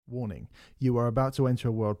Warning, you are about to enter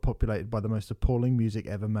a world populated by the most appalling music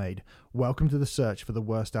ever made. Welcome to the search for the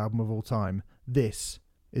worst album of all time. This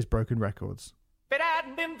is Broken Records. If it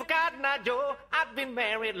hadn't been for Cotton Eye Joe, I'd been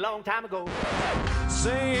married a long time ago.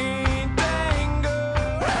 Saint Tango.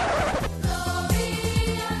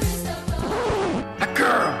 A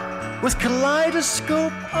girl with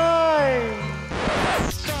kaleidoscope eyes.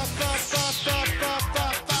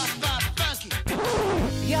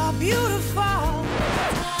 You're beautiful.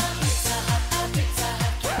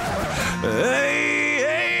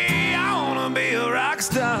 Hey, I wanna be a rock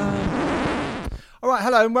star. All right,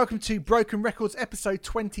 hello and welcome to Broken Records episode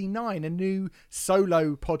 29, a new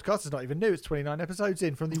solo podcast. It's not even new, it's 29 episodes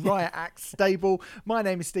in from the Riot Act stable. My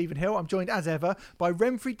name is Stephen Hill. I'm joined as ever by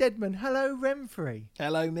Remfrey Deadman. Hello, Remfrey.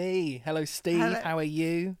 Hello, me. Hello, Steve. Hello. How are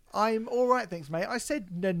you? I'm all right, thanks, mate. I said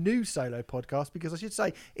a new solo podcast because I should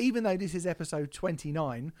say, even though this is episode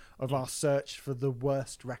 29 of our search for the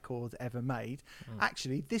worst record ever made,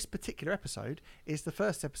 actually, this particular episode is the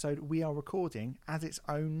first episode we are recording as its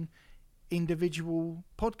own individual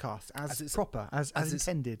podcast, as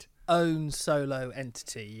intended. Own solo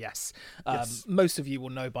entity, yes. Yes. Most of you will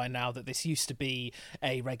know by now that this used to be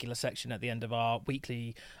a regular section at the end of our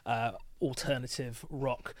weekly alternative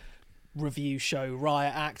rock review show,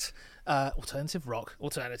 Riot Act. Alternative rock,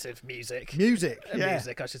 alternative music, Music,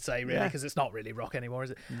 I should say, really, because it's not really rock anymore,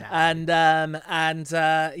 is it? No. And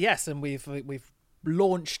yes, and we've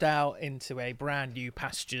launched out into a brand new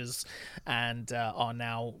pastures and are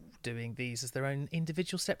now doing these as their own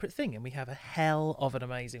individual separate thing, and we have a hell of an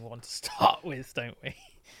amazing one to start with, don't we?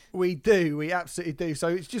 We do, we absolutely do. So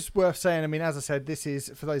it's just worth saying, I mean, as I said, this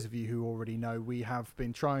is, for those of you who already know, we have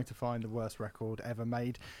been trying to find the worst record ever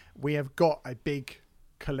made. We have got a big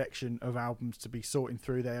collection of albums to be sorting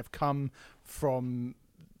through. They have come from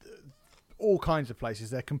all kinds of places.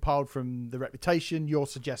 They're compiled from The Reputation, Your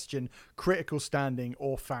Suggestion, Critical Standing,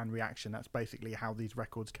 or Fan Reaction. That's basically how these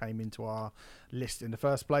records came into our list in the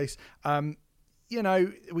first place. You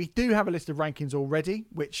know, we do have a list of rankings already,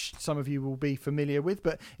 which some of you will be familiar with,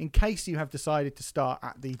 but in case you have decided to start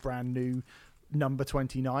at the brand new number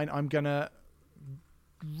 29, I'm going to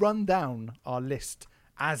run down our list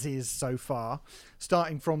as is so far,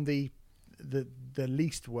 starting from the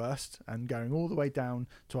least worst and going all the way down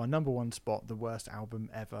to our number one spot, the worst album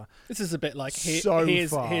ever. This is a bit like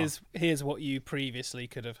here's what you previously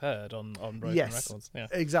could have heard on Broken Records. Yeah,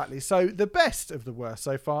 exactly. So the best of the worst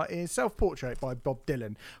so far is Self-Portrait by Bob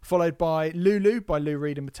Dylan, followed by Lulu by Lou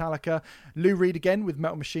Reed and Metallica, Lou Reed again with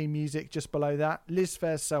Metal Machine Music just below that, Liz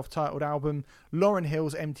Phair's self-titled album, Lauryn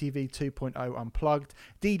Hill's MTV 2.0 Unplugged,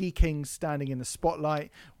 D.D. King's Standing in the Spotlight,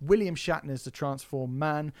 William Shatner's The Transformed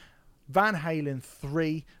Man, Van Halen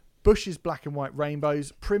 3, Bush's Black and White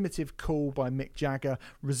Rainbows, Primitive Cool by Mick Jagger,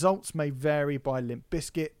 Results May Vary by Limp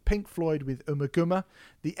Bizkit, Pink Floyd with Ummagumma,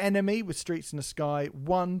 The Enemy with Streets in the Sky,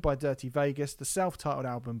 One by Dirty Vegas, the self-titled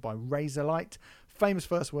album by Razorlight, Famous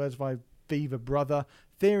First Words by Viva Brother,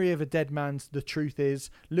 Theory of a Dead Man's The Truth Is,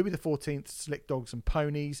 Louis XIV's Slick Dogs and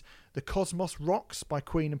Ponies, The Cosmos Rocks by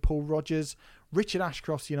Queen and Paul Rodgers, Richard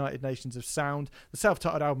Ashcroft's United Nations of Sound, the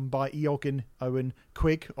self-titled album by Eoghan Owen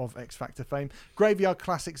Quigg of X Factor fame, Graveyard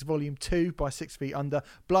Classics Volume 2 by 6 Feet Under,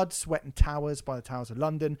 Blood, Sweat and Towers by the Towers of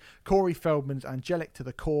London, Corey Feldman's Angelic to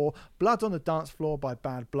the Core, Blood on the Dance Floor by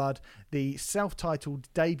Bad Blood, the self-titled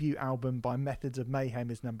debut album by Methods of Mayhem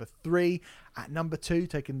is number 3. At number 2,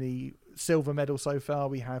 taking the silver medal so far,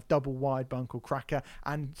 we have Double Wide by Uncle Kracker,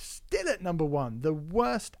 and still at number 1, the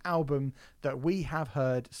worst album that we have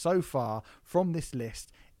heard so far from this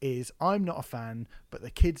list is I'm Not a Fan, But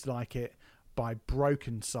the Kids Like It by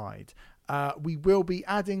Broken Side. We will be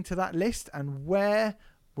adding to that list, and where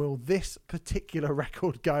will this particular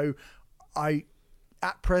record go? I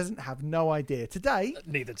at present have no idea. Today,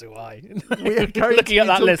 neither do I. We are going looking at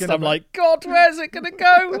that list, I'm like, God, where's it going to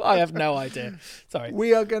go? I have no idea. Sorry.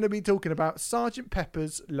 We are going to be talking about Sgt.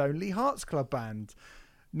 Pepper's Lonely Hearts Club Band.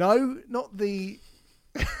 No, not the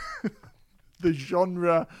the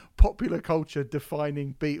genre popular culture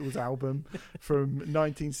defining Beatles album from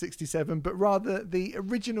 1967, but rather the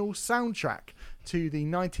original soundtrack to the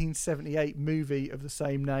 1978 movie of the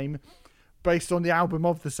same name, based on the album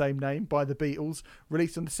of the same name by the Beatles,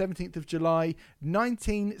 released on the 17th of July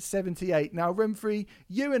 1978. Now, Remfrey,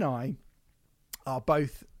 you and I are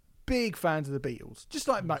both big fans of the Beatles, just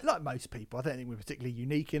like most people. I don't think we're particularly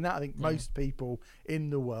unique in that. I think most people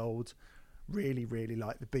in the world really, really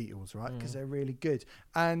like the Beatles, right? Because they're really good.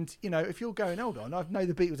 And, you know, if you're going, hold on, I know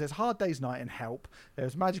the Beatles, there's Hard Day's Night and Help,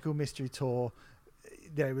 there's Magical Mystery Tour,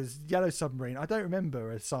 there was Yellow Submarine. I don't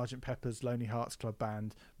remember a Sgt. Pepper's Lonely Hearts Club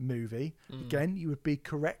Band movie. Again, you would be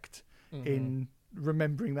correct in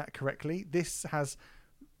remembering that correctly, this has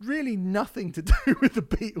really nothing to do with the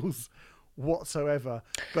Beatles whatsoever.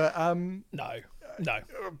 But No.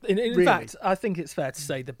 In Really? fact, I think it's fair to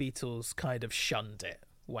say the Beatles kind of shunned it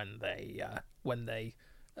when they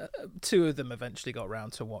two of them eventually got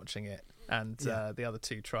round to watching it, and the other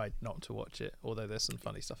two tried not to watch it. Although there's some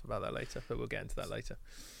funny stuff about that later, but we'll get into that later.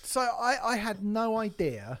 so I had no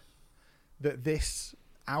idea that this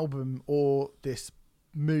album or this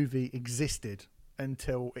movie existed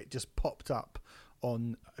until it just popped up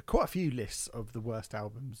on quite a few lists of the worst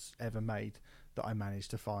albums ever made that I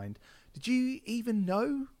managed to find. Did you even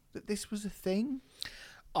know that this was a thing?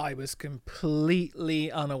 I was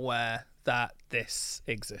completely unaware that this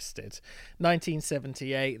existed.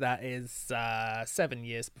 1978, that is 7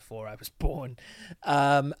 years before I was born.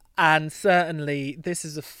 And certainly this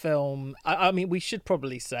is a film, I mean, we should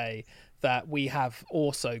probably say that we have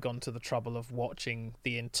also gone to the trouble of watching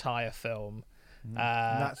the entire film. And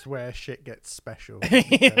that's where shit gets special.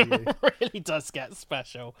 It really does get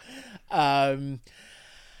special. I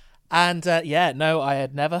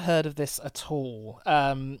had never heard of this at all.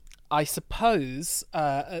 I suppose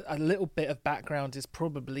a little bit of background is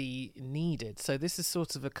probably needed. So this is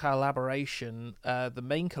sort of a collaboration. The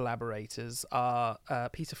main collaborators are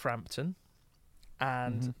Peter Frampton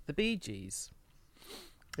and the Bee Gees.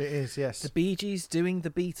 It is, yes. The Bee Gees doing the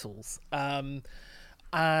Beatles.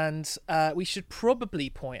 And we should probably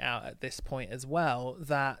point out at this point as well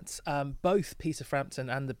that both Peter Frampton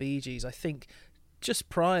and the Bee Gees, I think, just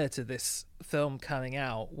prior to this film coming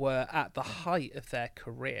out, were at the height of their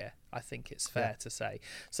career. I think it's fair to say.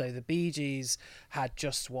 So the Bee Gees had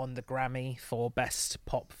just won the Grammy for Best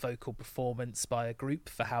Pop Vocal Performance by a Group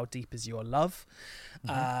for How Deep Is Your Love.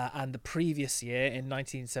 And the previous year, in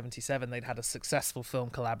 1977, they'd had a successful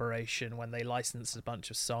film collaboration when they licensed a bunch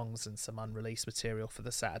of songs and some unreleased material for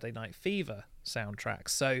the Saturday Night Fever soundtrack.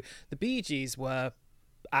 So the Bee Gees were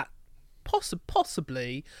at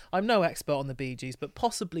possibly, I'm no expert on the Bee Gees, but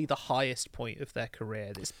possibly the highest point of their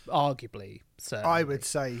career. It's arguably, certainly. I would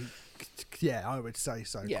say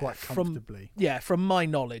so, quite comfortably. From my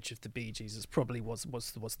knowledge of the Bee Gees, it probably was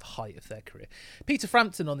the height of their career. Peter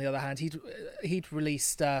Frampton, on the other hand, he'd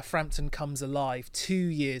released Frampton Comes Alive 2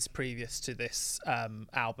 years previous to this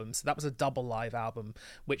album, so that was a double live album,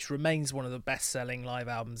 which remains one of the best-selling live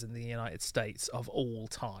albums in the United States of all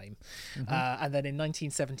time. And then in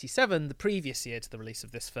 1977, the previous year to the release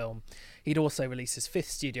of this film, he'd also released his fifth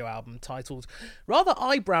studio album titled, rather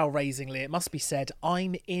eyebrow-raisingly, it must be said,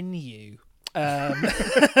 I'm In You.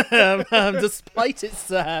 Despite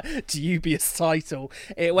its dubious title,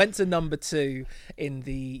 it went to number 2 in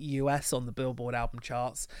the US on the Billboard album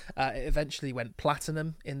charts. It eventually went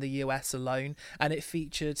platinum in the US alone, and it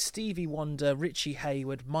featured Stevie Wonder, Richie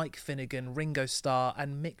Hayward, Mike Finnegan, Ringo Starr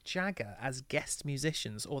and Mick Jagger as guest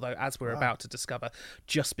musicians. Although, as we're about to discover,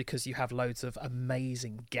 just because you have loads of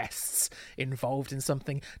amazing guests involved in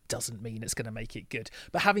something doesn't mean it's going to make it good.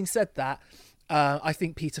 But having said that, I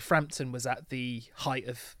think Peter Frampton was at the height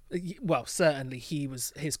of, well, certainly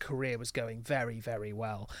his career was going very, very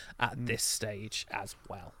well at this stage as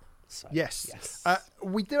well. So, yes.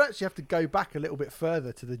 We do actually have to go back a little bit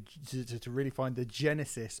further to really find the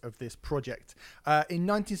genesis of this project. In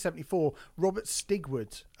 1974, Robert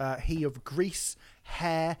Stigwood, he of Grease,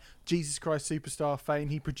 Hair, Jesus Christ Superstar fame,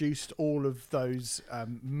 he produced all of those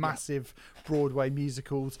massive Broadway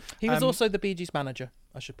musicals. He was also the Bee Gees manager,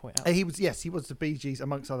 I should point out. He was the Bee Gees,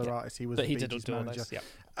 amongst other artists. He was the Bee Gees manager.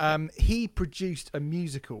 Those, he produced a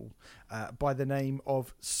musical by the name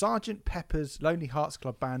of Sgt. Pepper's Lonely Hearts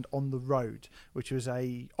Club Band on the Road, which was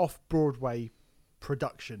a off-Broadway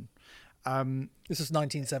production. This was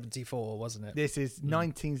 1974, wasn't it? This is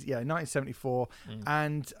 1974,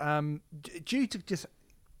 and due to just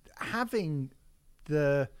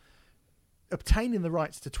obtaining the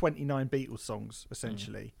rights to 29 Beatles songs,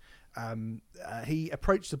 essentially, he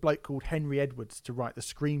approached a bloke called Henry Edwards to write the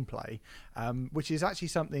screenplay, which is actually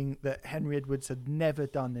something that Henry Edwards had never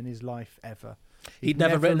done in his life ever. He'd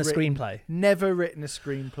never written a screenplay. Never written a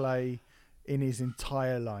screenplay in his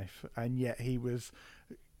entire life, and yet he was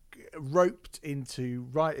roped into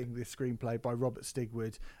writing this screenplay by Robert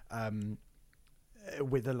Stigwood,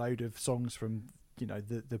 with a load of songs from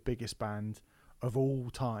the biggest band of all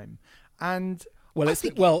time. And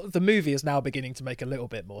the movie is now beginning to make a little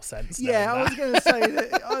bit more sense. Yeah, I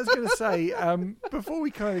was going to say before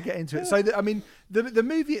we kind of get into it. So the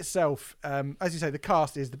movie itself, as you say, the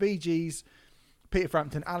cast is the Bee Gees, Peter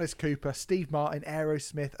Frampton, Alice Cooper, Steve Martin,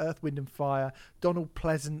 Aerosmith, Earth, Wind and Fire, Donald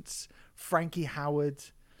Pleasance, Frankie Howard.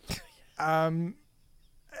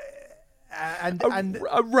 and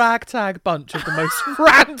A ragtag bunch of the most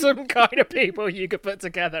random kind of people you could put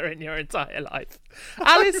together in your entire life.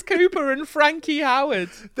 Alice Cooper and Frankie Howard.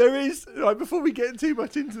 there is, like, before we get too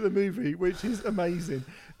much into the movie, which is amazing,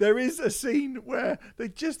 there is a scene where they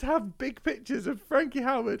just have big pictures of Frankie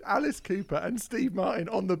Howard, Alice Cooper, and Steve Martin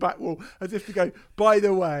on the back wall, as if to go, by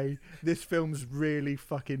the way, this film's really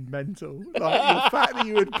fucking mental. Like, the fact that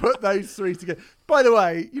you would put those three together. By the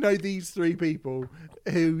way, you know, these three people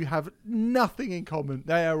who have nothing in common,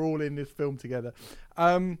 they are all in this film together.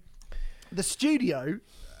 The studio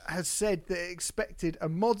has said that it expected a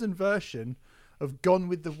modern version of Gone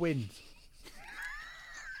with the Wind.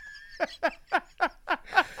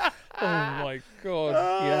 Oh my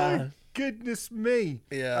god! Yeah, Goodness me.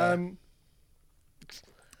 yeah.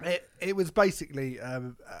 It was basically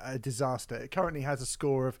a disaster. It currently has a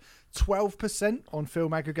score of 12% on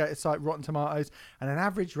film aggregator site Rotten Tomatoes and an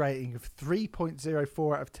average rating of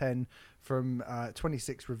 3.04 out of 10 from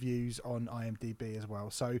 26 reviews on IMDb as well.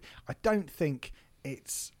 So I don't think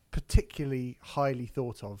it's particularly highly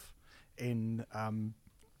thought of in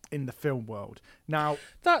the film world. Now,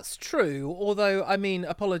 That's true. Although, I mean,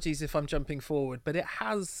 apologies if I'm jumping forward, but it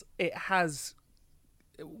has.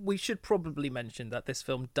 We should probably mention that this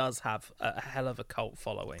film does have a hell of a cult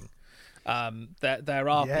following. There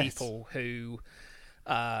are Yes. people who,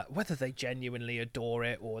 whether they genuinely adore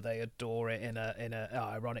it or they adore it in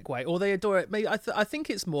a ironic way, or they adore it. Maybe I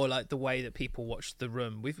think it's more like the way that people watch The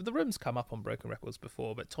Room. The Room's come up on Broken Records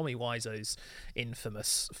before, but Tommy Wiseau's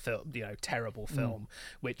infamous film, terrible film,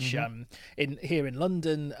 which here in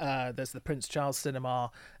London, there's the Prince Charles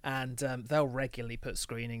Cinema, and they'll regularly put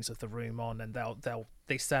screenings of The Room on, and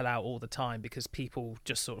they sell out all the time because people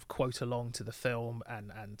just sort of quote along to the film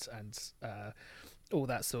and all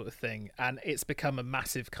that sort of thing, and it's become a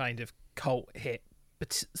massive kind of cult hit,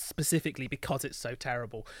 but specifically because it's so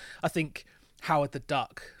terrible. I think Howard the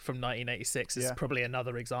Duck from 1986 is probably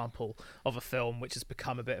another example of a film which has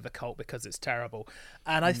become a bit of a cult because it's terrible.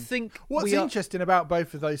 And I think what's interesting about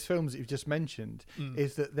both of those films that you've just mentioned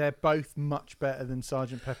is that they're both much better than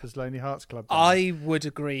Sgt. Pepper's Lonely Hearts Club Band. I would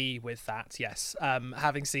agree with that, yes.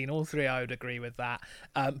 Having seen all three, I would agree with that.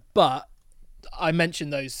 But I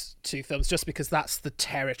mentioned those two films just because that's the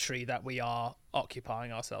territory that we are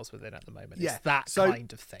occupying ourselves within at the moment. Yeah. It's that So-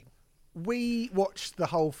 kind of thing. We watched the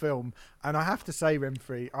whole film, and I have to say,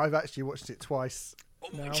 Renfrey, I've actually watched it twice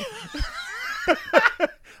now.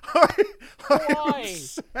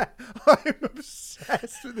 I'm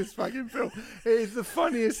obsessed with this fucking film. It is the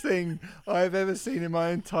funniest thing I've ever seen in my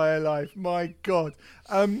entire life. My God.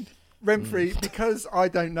 Renfrey, because I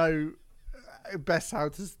don't know best how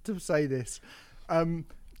to say this,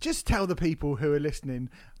 just tell the people who are listening,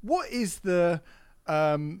 what is the...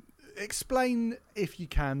 explain, if you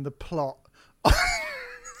can, the plot.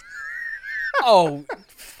 Oh,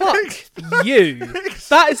 fuck you.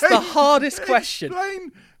 That is the hardest question.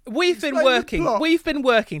 We've been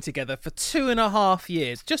working together for 2.5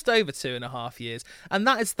 years, just over 2.5 years, and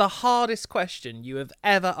that is the hardest question you have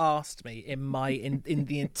ever asked me in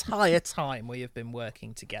the entire time we have been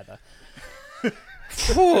working together.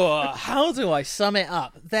 How do I sum it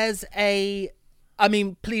up? Please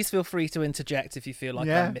feel free to interject if you feel like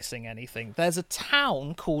I'm missing anything. There's a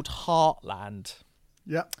town called Heartland.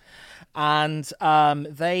 Yeah. And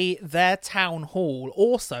their town hall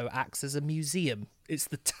also acts as a museum. It's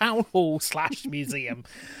the town hall / museum.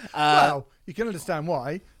 Well, you can understand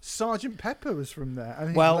why. Sgt. Pepper was from there, and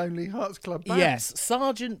his Lonely Hearts Club Band. Yes,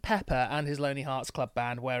 Sgt. Pepper and his Lonely Hearts Club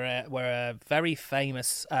Band were a very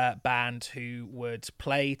famous band who would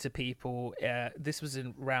play to people. This was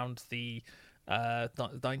around the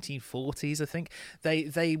 1940s, I think.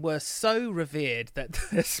 They were so revered that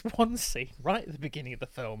there's one scene right at the beginning of the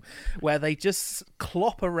film where they just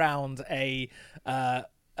clop around a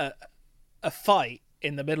fight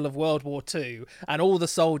in the middle of World War II, and all the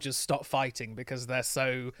soldiers stop fighting because they're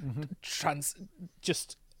so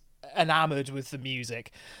just enamored with the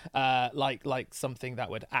music, like something that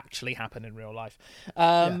would actually happen in real life.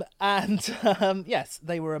 Yes,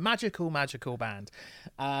 they were a magical band,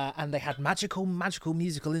 and they had magical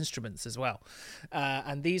musical instruments as well.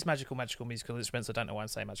 And these magical musical instruments, I don't know why I'm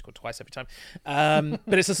saying magical twice every time,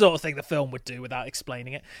 but it's the sort of thing the film would do without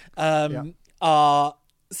explaining it, are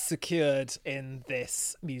secured in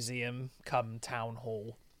this museum come town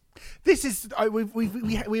hall. This is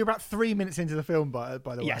we're about 3 minutes into the film, by the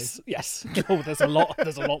way. Yes. Oh, there's a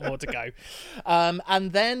lot more to go.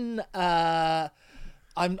 And then I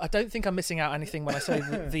don't think I'm missing out anything when I say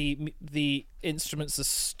the instruments are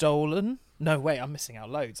stolen. No, wait, I'm missing out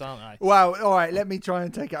loads, aren't I? Well, all right, let me try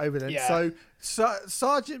and take it over then. Yeah. So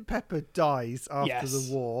Sergeant Pepper dies after Yes.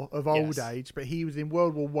 the war of old Yes. age, but he was in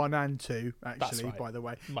World War One and Two, That's actually, right. by the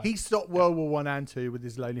way. Right. He stopped World War One and Two with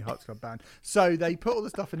his Lonely Hearts Club Band. So they put all the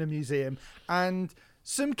stuff in a museum, and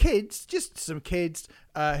some kids, who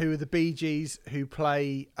are the Bee Gees, who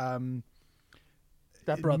play...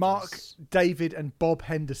 They're brothers. Mark, David, and Bob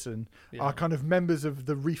Henderson Yeah. are kind of members of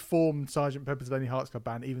the reformed Sergeant Pepper's Lonely Hearts Club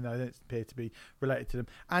Band, even though they don't appear to be related to them.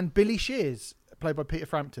 And Billy Shears, played by Peter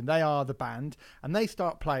Frampton, they are the band, and they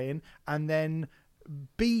start playing. And then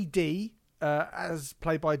BD, as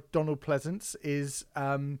played by Donald Pleasance, is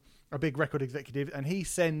a big record executive, and he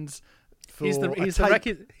sends. He's the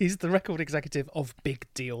record executive of Big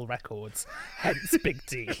Deal Records, hence Big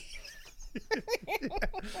D.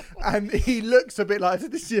 And he looks a bit like, I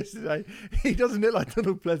said this yesterday, he doesn't look like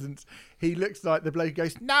Donald Pleasance. He looks like the bloke who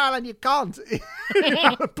goes, "No, Alan, you can't."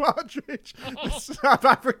 Alan Partridge, the South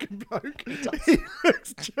African bloke. He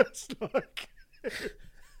looks just like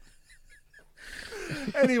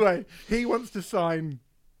Anyway, he wants to sign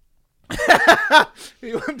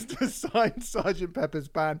Sergeant Pepper's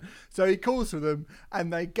band. So he calls for them,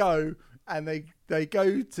 and they go to the They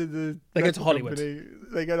go to record Hollywood. company.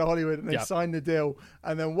 They go to Hollywood and they Yep. sign the deal.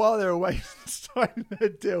 And then while they're away signing the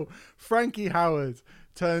deal, Frankie Howard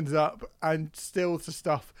turns up and steals the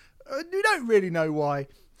stuff. We don't really know why.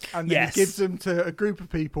 And then Yes. he gives them to a group of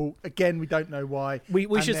people. Again, we don't know why. We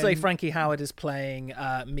And should say then- Frankie Howard is playing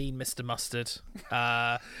Mean Mr. Mustard.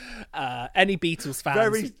 Any Beatles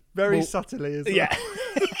fans... very will- subtly as well. Yeah.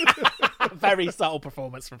 Very subtle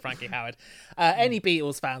performance from Frankie Howard. Any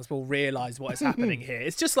Beatles fans will realise what is happening here.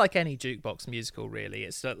 It's just like any jukebox musical, really.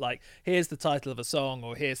 It's like, here's the title of a song,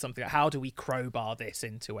 or here's something. How do we crowbar this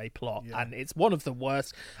into a plot? Yeah. And it's one of the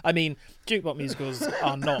worst. I mean, jukebox musicals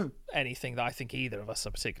are not anything that I think either of us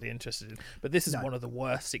are particularly interested in. But this is one of the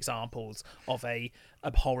worst examples of a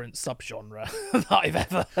abhorrent subgenre that I've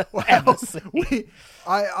ever seen.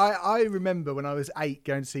 I remember when I was 8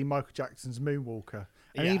 going to see Michael Jackson's Moonwalker.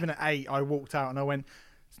 And Yeah. even at 8, I walked out and I went,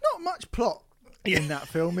 "There's not much plot in that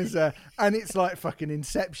film, is there?" And it's like fucking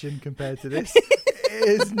Inception compared to this.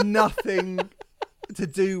 It is nothing is to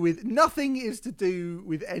do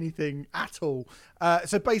with anything at all.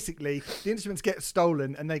 So basically, the instruments get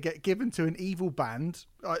stolen and they get given to an evil band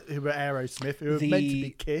who are Aerosmith, who are meant to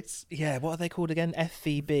be Kiss. Yeah, what are they called again?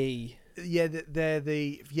 FVB. Yeah, they're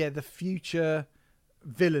the future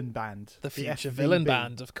villain band. The future FVB. villain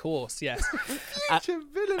band, of course, yes. Future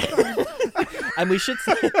villain band. And we should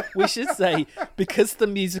say, because the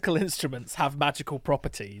musical instruments have magical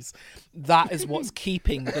properties, that is what's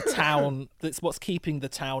keeping the town. That's what's keeping the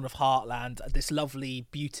town of Heartland, this lovely,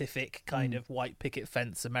 beatific kind of white picket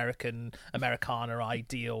fence Americana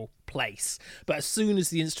ideal place. But as soon as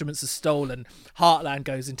the instruments are stolen, Heartland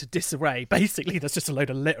goes into disarray. Basically, there's just a load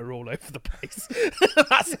of litter all over the place.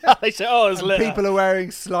 That's how they show. Oh, there's litter. People are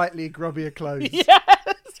wearing slightly grubbier clothes. Yeah,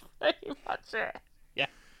 that's pretty much it.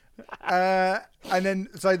 Yeah. And then,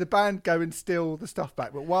 so the band go and steal the stuff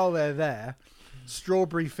back. But while they're there,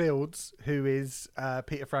 Strawberry Fields, who is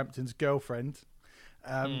Peter Frampton's girlfriend,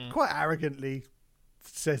 quite arrogantly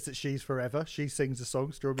says that she's forever. She sings the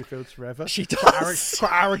song Strawberry Fields Forever. She Quite, does.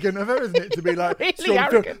 quite arrogant of her, isn't it? To be like, Really Strawberry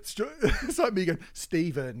arrogant. It's like me going,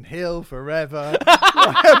 "Stephen Hill forever."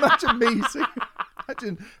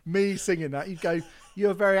 Imagine me singing that. You'd go,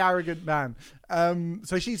 "You're a very arrogant man."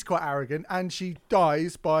 So she's quite arrogant, and she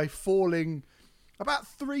dies by falling about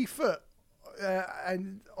 3 foot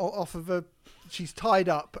and off of a. She's tied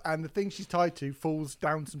up, and the thing she's tied to falls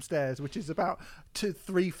down some stairs, which is about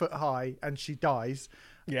 3 foot high, and she dies.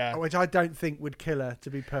 Yeah. Which I don't think would kill her, to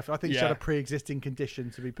be perfect. I think she had Yeah. a pre-existing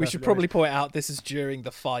condition, to be perfect. We should probably point out this is during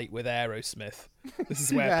the fight with Aerosmith. This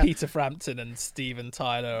is where Yeah. Peter Frampton and Steven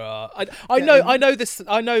Tyler are. I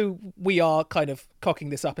know we are kind of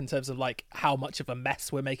cocking this up in terms of like how much of a mess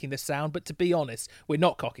we're making this sound, but to be honest, we're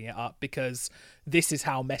not cocking it up because this is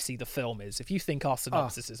how messy the film is. If you think our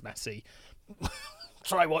synopsis is messy,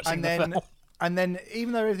 try watching the film. And then,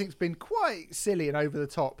 even though everything's been quite silly and over the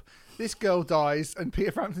top, this girl dies, and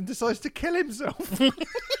Peter Frampton decides to kill himself.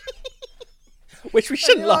 Which we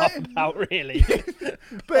shouldn't laugh Like- about, really.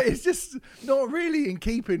 But it's just not really in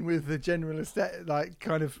keeping with the general aesthetic, like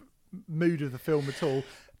kind of mood of the film at all.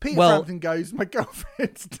 Peter Frampton goes, "My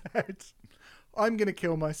girlfriend's dead. I'm going to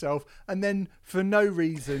kill myself." And then, for no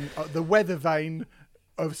reason, the weather vane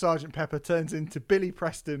of Sergeant Pepper turns into Billy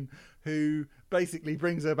Preston, who basically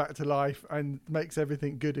brings her back to life and makes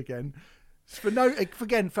everything good again. For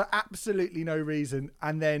absolutely no reason.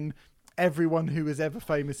 And then everyone who was ever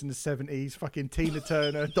famous in the 70s, fucking Tina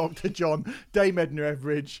Turner, Dr. John, Dame Edna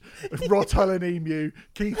Everage, Rod Hull Emu,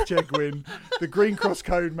 Keith Chegwin, the Green Cross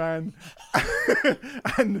Code Man,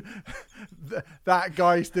 and that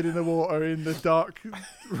guy stood in the water in the dark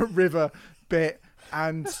river bit,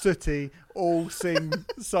 and Sooty all sing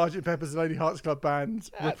Sgt. Pepper's Lonely Hearts Club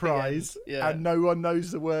Band reprise, and no one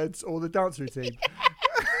knows the words or the dance routine.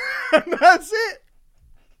 And that's it.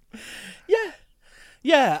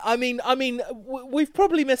 Yeah, I mean, we've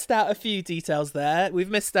probably missed out a few details there. We've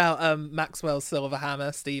missed out Maxwell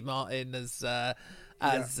Silverhammer, Steve Martin as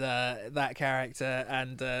that character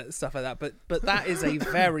and stuff like that. But that is a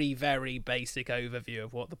very, very basic overview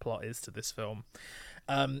of what the plot is to this film.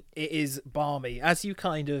 It is balmy, as you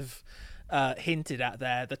kind of hinted at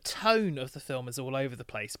there. The tone of the film is all over the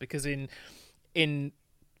place because in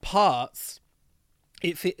parts,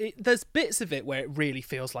 there's bits of it where it really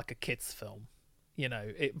feels like a kids' film. You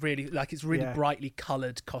know, it really it's really brightly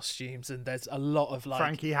coloured costumes, and there's a lot of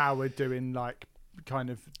Frankie Howard doing kind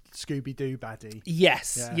of Scooby-Doo baddie.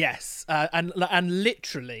 Yes, and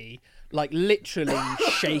literally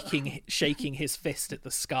shaking his fist at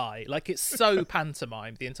the sky. Like, it's so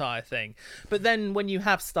pantomime, the entire thing. But then when you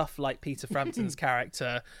have stuff like Peter Frampton's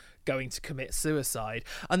character going to commit suicide,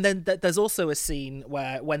 and then there's also a scene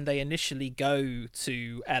where when they initially go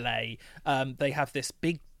to LA, they have this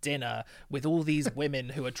big dinner with all these women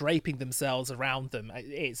who are draping themselves around them.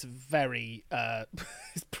 It's very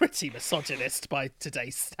it's pretty misogynist by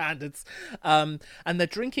today's standards, and they're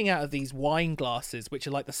drinking out of these wine glasses which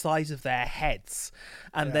are like the size of their heads,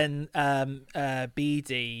 and then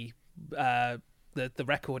BD, the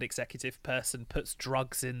record executive person, puts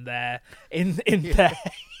drugs in their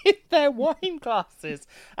their wine glasses,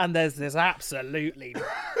 and there's this absolutely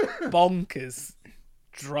bonkers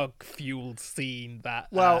drug-fueled scene that...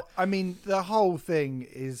 I mean, the whole thing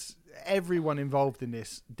is everyone involved in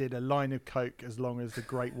this did a line of coke as long as the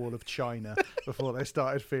Great Wall of China before they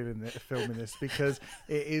started filming this, because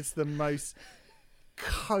it is the most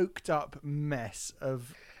coked up mess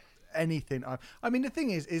of anything. I mean, the thing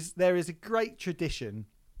is there is a great tradition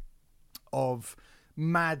of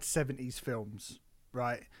mad 70s films,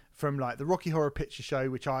 right? From like the Rocky Horror Picture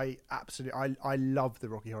Show, which I love the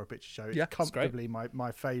Rocky Horror Picture Show. It's comfortably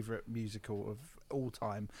my favourite musical of all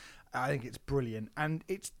time. I think it's brilliant, and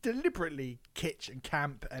it's deliberately kitsch and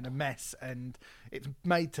camp and a mess, and it's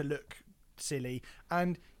made to look silly.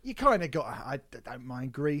 And you kind of got, I don't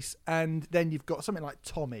mind Grease, and then you've got something like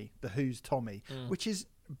Tommy, the Who's Tommy, which is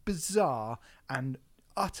bizarre and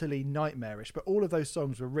utterly nightmarish. But all of those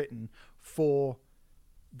songs were written for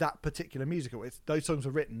that particular musical. Those songs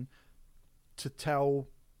were written to tell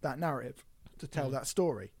that narrative, to tell that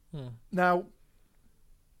story. Now,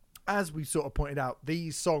 as we sort of pointed out,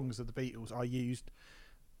 these songs of the Beatles are used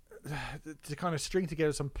to kind of string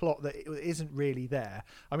together some plot that isn't really there.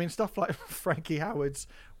 I mean, stuff like Frankie Howard's,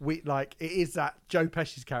 it is that Joe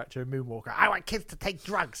Pesci's character in Moonwalker. I want kids to take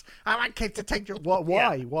drugs. I want kids to take drugs.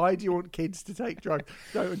 Why? Yeah. Why do you want kids to take drugs?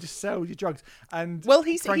 Don't just sell your drugs. And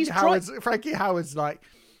Frankie Howard's like,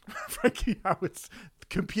 Frankie Howard's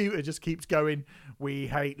computer just keeps going, we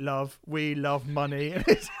hate love, we love money. And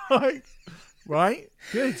it's like, right,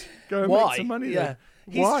 good, go and make some money then.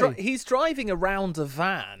 Why? He's driving around a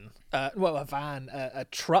van, a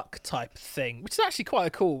truck type thing, which is actually quite a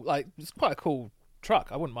cool truck.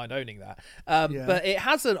 I wouldn't mind owning that. But it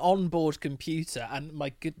has an onboard computer, and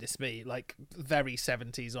my goodness me, like very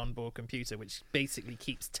 70s onboard computer, which basically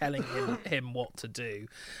keeps telling him what to do.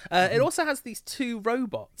 It also has these two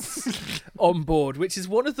robots on board, which is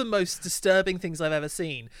one of the most disturbing things I've ever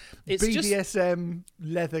seen. It's BDSM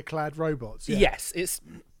leather-clad robots. Yeah. Yes,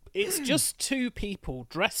 it's just two people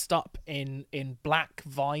dressed up in black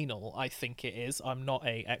vinyl, I think it is. I'm not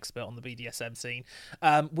an expert on the BDSM scene.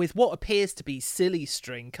 With what appears to be silly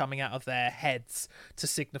string coming out of their heads to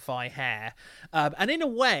signify hair. And in a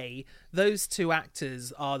way, those two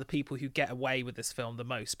actors are the people who get away with this film the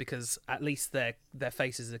most, because at least their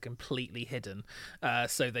faces are completely hidden.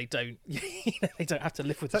 So they don't they don't have to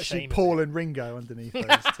live with the shame. It's actually Paul and Ringo underneath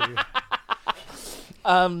those two.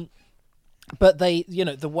 But they,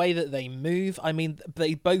 the way that they move, I mean,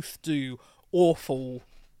 they both do awful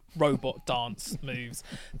robot dance moves.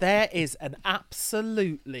 There is a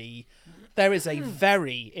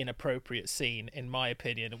very inappropriate scene, in my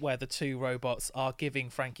opinion, where the two robots are giving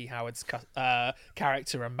Frankie Howard's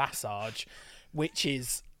character a massage, which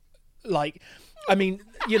is like... I mean,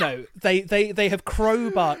 they have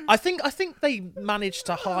crowbar. I think they managed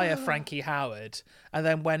to hire Frankie Howard and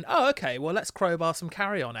then went, oh, okay, well, let's crowbar some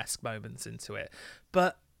Carry On-esque moments into it.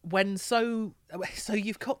 But so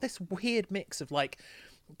you've got this weird mix of like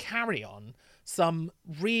Carry On, some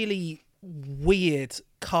really weird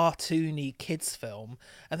cartoony kids film,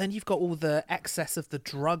 and then you've got all the excess of the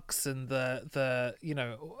drugs and the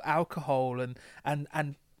alcohol and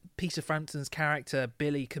Peter Frampton's character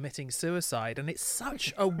Billy committing suicide, and it's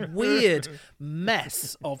such a weird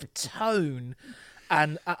mess of tone,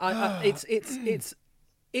 and it's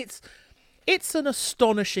an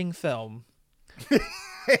astonishing film.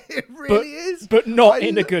 It really is, but not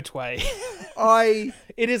in a good way.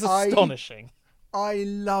 It is astonishing. I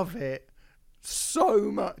love it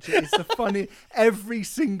so much. It's a funny. Every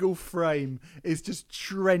single frame is just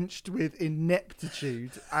drenched with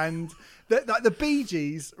ineptitude, and the Bee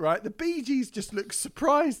Gees, right? The Bee Gees just look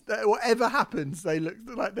surprised that whatever happens, they look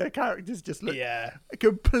like their characters just look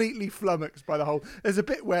completely flummoxed by the whole. There's a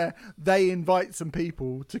bit where they invite some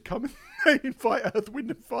people to come and they invite Earth,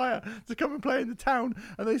 Wind and Fire to come and play in the town,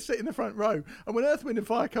 and they sit in the front row. And when Earth, Wind and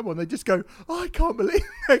Fire come on, they just go, "Oh, I can't believe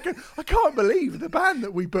the band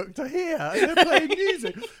that we booked are here and they're playing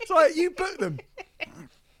music." It's like, you booked them.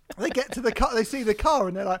 They get to the car, they see the car,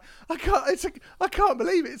 and they're like, I can't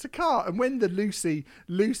believe it, it's a car. And when the Lucy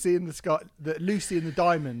in the Sky, the Lucy in the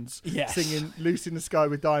Diamonds, singing Lucy in the Sky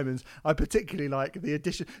with Diamonds, I particularly like the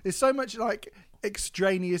addition. There's so much like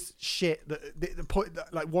extraneous shit that the point,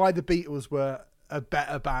 like why the Beatles were a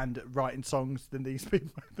better band at writing songs than these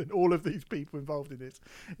people, than all of these people involved in this.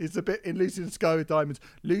 It's a bit in Lucy in the Sky with Diamonds.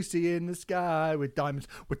 Lucy in the Sky with Diamonds.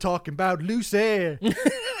 We're talking about Lucy.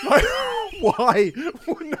 Like, why?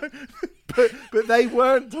 But they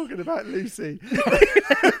weren't talking about Lucy.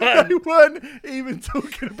 They weren't even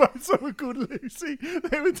talking about someone called Lucy.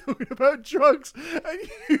 They were talking about drugs, and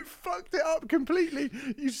you fucked it up completely,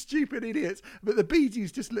 you stupid idiots. But the Bee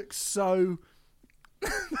Gees just look so.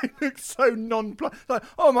 They look so nonplussed. Like,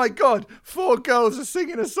 oh my God, 4 girls are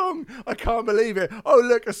singing a song. I can't believe it. Oh,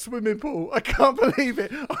 look, a swimming pool. I can't believe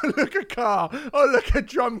it. Oh, look, a car. Oh, look, a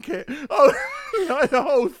drum kit. Oh, like the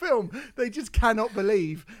whole film. They just cannot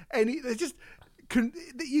believe any. They just.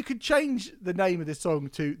 You could change the name of this song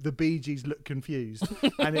to "The Bee Gees Look Confused,"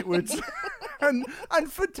 and it would. and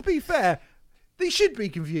to be fair, they should be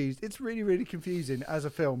confused. It's really, really confusing as a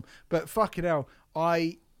film. But fucking hell,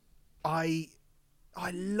 I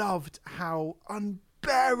loved how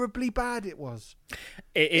unbearably bad it was.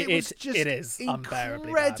 It is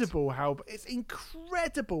unbearably bad. It's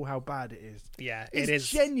incredible how bad it is. Yeah, it is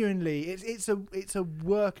genuinely. It's a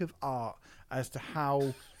work of art as to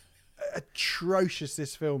how atrocious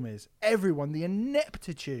this film is. The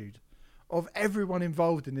ineptitude of everyone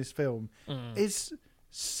involved in this film is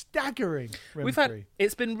staggering.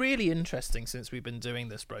 It's been really interesting since we've been doing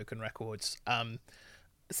this Broken Records.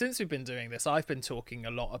 Since we've been doing this, I've been talking a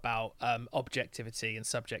lot about objectivity and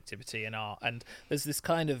subjectivity in art, and there's this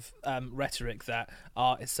kind of rhetoric that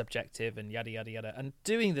art is subjective and yada yada yada. And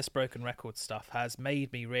doing this Broken Record stuff has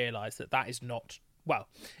made me realise that is not. Well,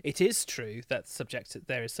 it is true that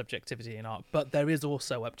there is subjectivity in art, but there is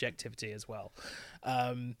also objectivity as well.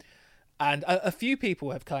 And a few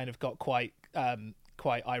people have kind of got quite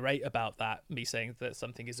irate about that, me saying that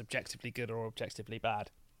something is objectively good or objectively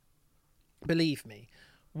bad. Believe me,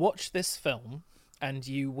 watch this film and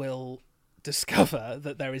you will discover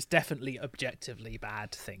that there is definitely objectively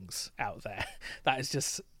bad things out there. That is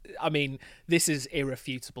just, I mean, this is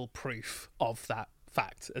irrefutable proof of that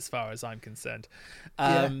fact as far as I'm concerned.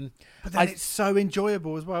 But then it's so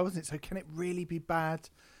enjoyable as well, isn't it? So can it really be bad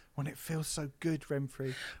when it feels so good,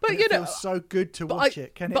 Renfrew? But it feels so good to watch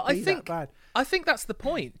it. Can it be that bad? I think that's the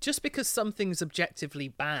point. Just because something's objectively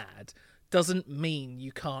bad doesn't mean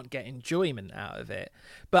you can't get enjoyment out of it.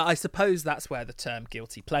 But I suppose that's where the term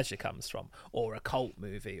guilty pleasure comes from, or a cult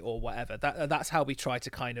movie, or whatever. That's how we try to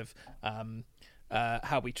kind of work.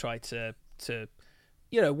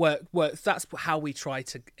 That's how we try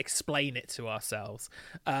to explain it to ourselves.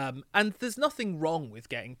 And there's nothing wrong with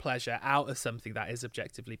getting pleasure out of something that is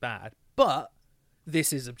objectively bad, but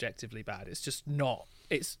this is objectively bad. It's just not.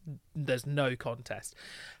 There's no contest.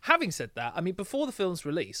 Having said that, I mean, before the film's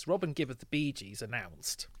release, Robin Gibb of the Bee Gees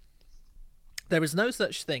announced, "There is no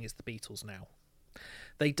such thing as the Beatles now.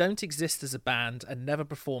 They don't exist as a band and never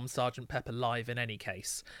perform Sgt. Pepper live in any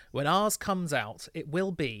case. When ours comes out, it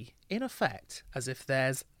will be, in effect, as if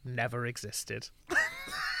theirs never existed."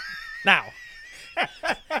 Now,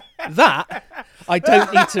 that, I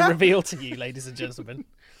don't need to reveal to you, ladies and gentlemen,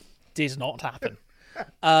 did not happen.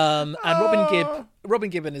 And Robin Gibb Robin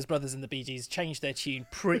Gibb and his brothers in the Bee Gees changed their tune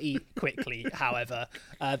pretty quickly, however.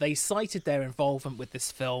 They cited their involvement with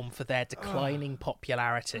this film for their declining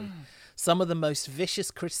popularity. Some of the most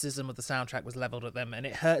vicious criticism of the soundtrack was levelled at them, and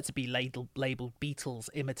it hurt to be labelled Beatles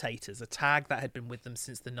imitators, a tag that had been with them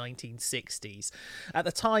since the 1960s. At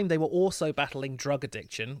the time, they were also battling drug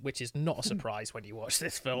addiction, which is not a surprise when you watch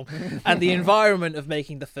this film, and the environment of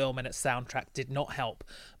making the film and its soundtrack did not help.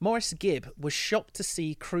 Maurice Gibb was shocked to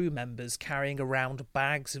see crew members carrying around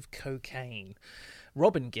bags of cocaine.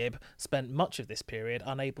 Robin Gibb spent much of this period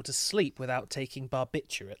unable to sleep without taking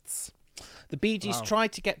barbiturates. The Bee Gees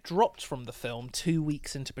tried to get dropped from the film 2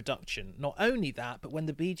 weeks into production. Not only that, but when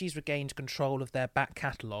the Bee Gees regained control of their back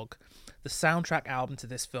catalogue, the soundtrack album to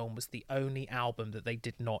this film was the only album that they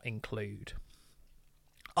did not include.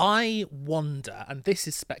 I wonder, and this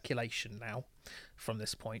is speculation now from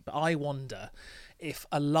this point, but I wonder if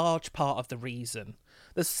a large part of the reason,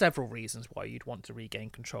 there's several reasons why you'd want to regain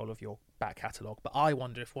control of your back catalogue, but I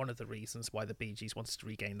wonder if one of the reasons why the Bee Gees wanted to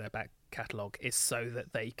regain their back catalogue is so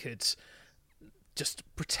that they could just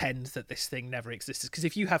pretend that this thing never existed. Because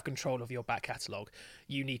if you have control of your back catalogue,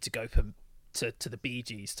 you need to go to the Bee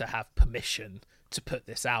Gees to have permission to put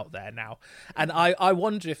this out there now. And I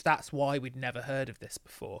wonder if that's why we'd never heard of this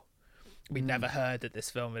before. We'd never heard that this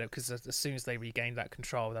film, because as soon as they regained that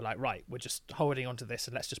control, they're like, right, we're just holding on to this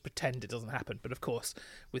and let's just pretend it doesn't happen. But of course,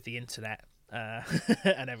 with the internet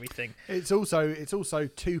and everything, it's also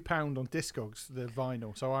 £2 on Discogs, the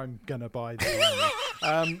vinyl, so I'm gonna buy the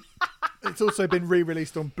vinyl. It's also been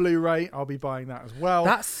re-released on Blu-ray. I'll be buying that as well.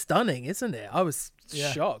 That's stunning, isn't it? I was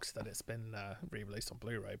shocked that it's been re-released on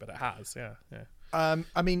Blu-ray, but it has. Yeah.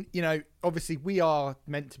 I mean, obviously we are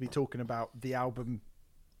meant to be talking about the album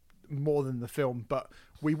more than the film, but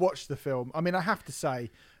we watched the film. I mean, I have to say,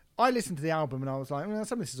 I listened to the album and I was like, well,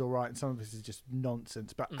 some of this is all right and some of this is just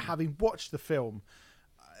nonsense. But having watched the film,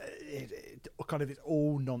 it kind of is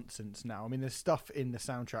all nonsense now. I mean, there's stuff in the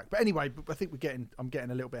soundtrack, but anyway, I think I'm getting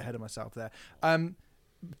a little bit ahead of myself there.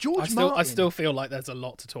 George Martin. I still feel like there's a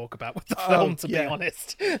lot to talk about with the film, to be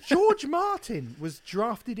honest. George Martin was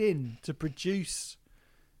drafted in to produce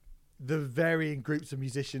the varying groups of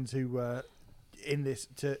musicians who were in this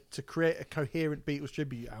to create a coherent Beatles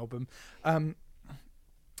tribute album.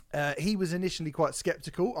 He was initially quite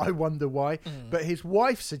sceptical. I wonder why. But his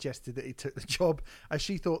wife suggested that he took the job, as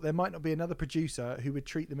she thought there might not be another producer who would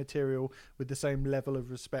treat the material with the same level of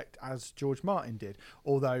respect as George Martin did.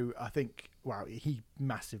 Although I think, he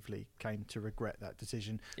massively came to regret that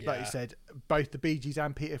decision. Yeah. Like you said, both the Bee Gees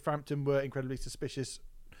and Peter Frampton were incredibly suspicious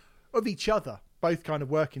of each other. Both kind of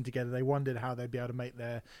working together. They wondered how they'd be able to make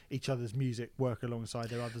each other's music work alongside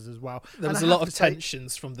their others as well. There was a lot of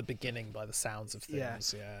tensions from the beginning by the sounds of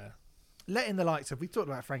things. Yeah. Letting the likes of, we talked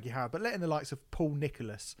about Frankie Howerd, but letting the likes of Paul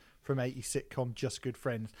Nicholas from 80s sitcom Just Good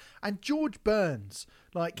Friends and George Burns,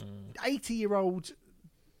 80-year-old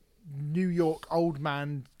New York old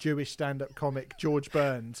man Jewish stand-up comic George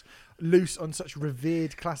Burns, loose on such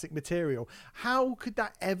revered classic material. How could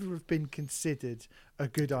that ever have been considered a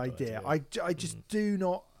good idea? I just do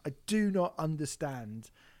not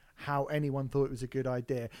understand how anyone thought it was a good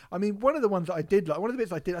idea. I mean, one of the ones that I did like, one of the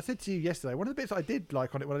bits I said to you yesterday, one of the bits I did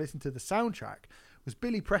like on it when I listened to the soundtrack was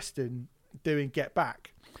Billy Preston doing Get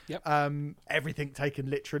Back. Yep. Everything taken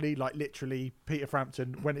literally, Peter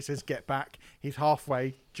Frampton, when it says Get Back, he's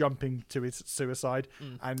halfway jumping to his suicide,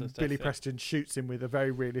 and Billy Preston shoots him with a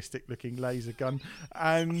very realistic looking laser gun.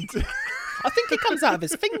 And I think it comes out of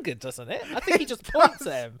his finger, doesn't it? I think he just points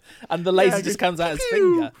at him and the laser just comes out of his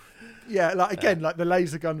finger. Yeah, like the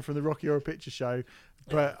laser gun from the Rocky Horror Picture Show.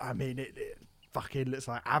 But I mean, it fucking looks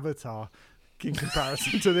like Avatar in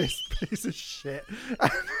comparison to this piece of shit.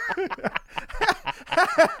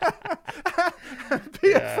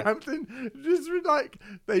 Peter Frampton just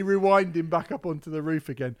they rewind him back up onto the roof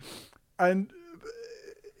again, and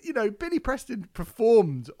Billy Preston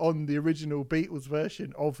performed on the original Beatles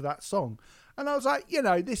version of that song, and I was like,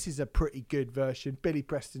 this is a pretty good version. Billy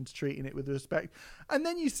Preston's treating it with respect, and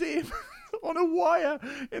then you see him on a wire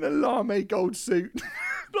in a lame gold suit.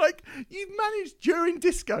 You've managed during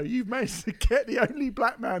disco, you've managed to get the only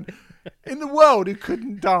black man in the world who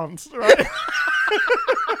couldn't dance, right?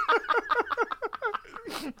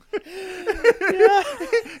 Yeah,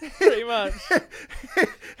 pretty much.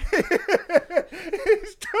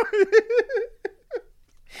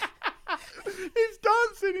 His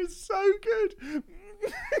dancing is so good.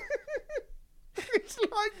 It's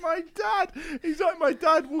like my dad. He's like my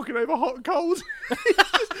dad walking over hot coals.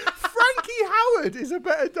 Frankie Howerd is a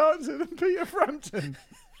better dancer than Peter Frampton.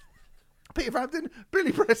 Peter Frampton,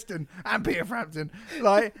 Billy Preston, and Peter Frampton.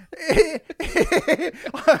 Like,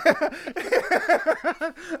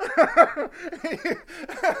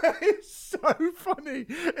 it's so funny.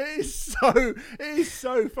 It is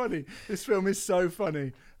so funny. This film is so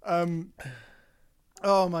funny.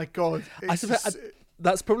 Oh my God. I suppose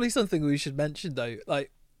that's probably something we should mention though.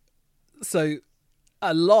 Like, so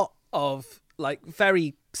a lot of, like,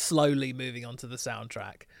 very slowly moving on to the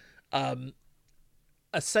soundtrack.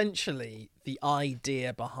 Essentially, the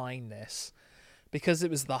idea behind this, because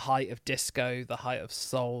it was the height of disco, the height of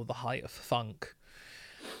soul, the height of funk,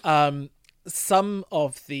 some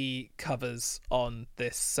of the covers on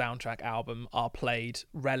this soundtrack album are played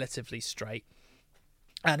relatively straight.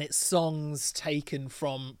 And it's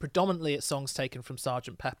predominantly songs taken from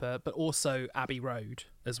Sgt. Pepper, but also Abbey Road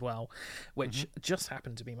as well, which just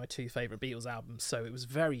happened to be my two favourite Beatles albums. So it was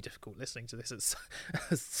very difficult listening to this as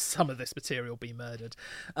some of this material be murdered.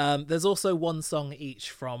 There's also one song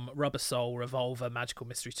each from Rubber Soul, Revolver, Magical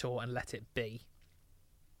Mystery Tour, and Let It Be.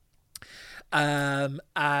 I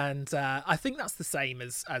think that's the same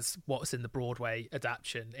as what's in the Broadway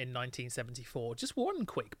adaptation in 1974. Just one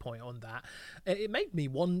quick point on that. It made me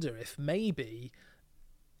wonder if maybe,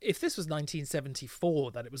 if this was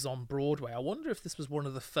 1974 that it was on Broadway, I wonder if this was one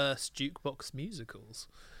of the first jukebox musicals.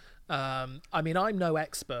 I mean, I'm no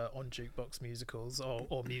expert on jukebox musicals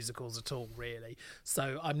or musicals at all, really.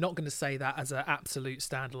 So I'm not going to say that as an absolute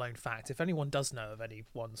standalone fact. If anyone does know of any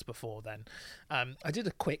ones before then, I did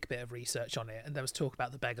a quick bit of research on it, and there was talk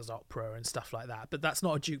about the Beggar's Opera and stuff like that. But that's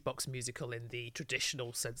not a jukebox musical in the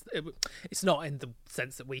traditional sense. It's not in the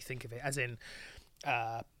sense that we think of it, as in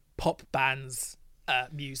pop bands.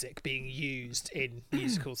 Music being used in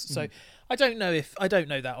musicals. So I don't know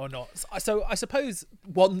that or not. So I suppose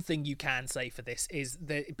one thing you can say for this is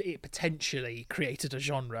that it potentially created a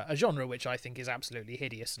genre which I think is absolutely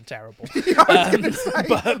hideous and terrible. I don't know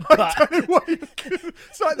what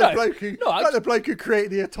it's like the bloke who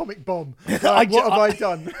created the atomic bomb. Like, what have I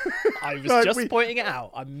done? I was just pointing it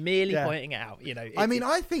out. I'm merely pointing it out. You know.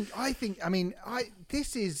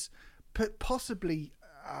 This is possibly.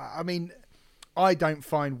 I don't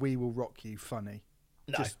find We Will Rock You funny.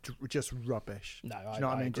 No. Just rubbish. No, Do you know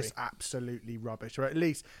what I mean? agree. Just absolutely rubbish. Or at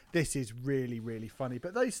least this is really, really funny.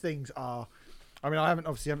 But those things are... I mean, I haven't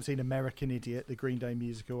seen American Idiot, the Green Day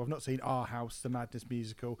musical. I've not seen Our House, the Madness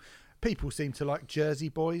musical. People seem to like Jersey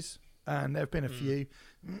Boys, and there have been a few.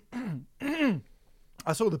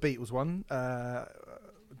 I saw the Beatles one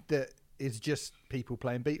that is just people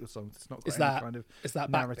playing Beatles songs. It's not got any kind of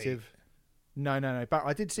narrative. Backbeat? No. But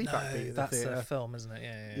I did see Backbeat at the theatre. That's a film, isn't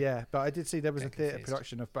it? Yeah. But I did see there was a theatre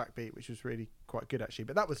production of Backbeat, which was really quite good actually.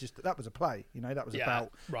 But that was a play. You know, that was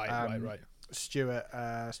about right. Stuart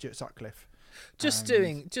Sutcliffe. Just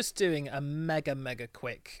doing a mega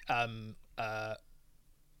quick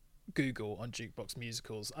Google on jukebox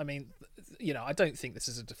musicals. I mean, you know, I don't think this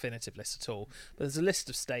is a definitive list at all, but there's a list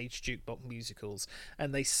of staged jukebox musicals,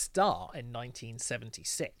 and they start in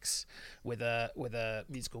 1976 with a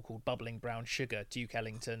musical called Bubbling Brown Sugar, Duke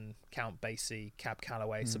Ellington, Count Basie, Cab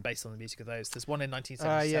Calloway. So based on the music of those, there's one in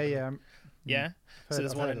 1977. So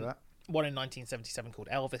there's one in 1977 called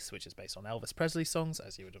Elvis, which is based on Elvis Presley songs,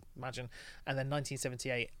 as you would imagine, and then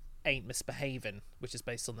 1978. Ain't Misbehavin', which is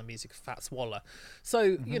based on the music of Fats Waller.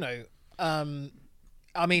 So, you know, I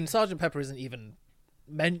mean, Sgt. Pepper isn't even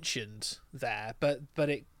mentioned there, but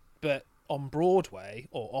on Broadway,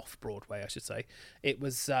 or off Broadway, I should say, it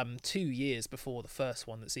was 2 years before the first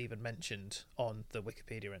one that's even mentioned on the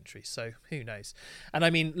Wikipedia entry. So who knows? And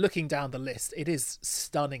I mean, looking down the list, it is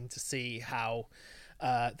stunning to see how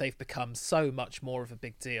they've become so much more of a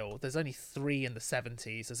big deal. There's only 3 in the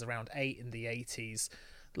 70s, there's around 8 in the 80s,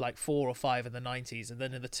 like 4 or 5 in the 90s, and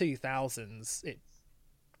then in the 2000s it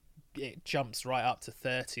jumps right up to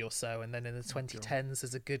 30 or so, and then in the 2010s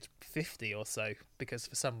there's a good 50 or so, because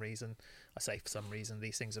for some reason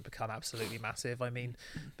these things have become absolutely massive. I mean,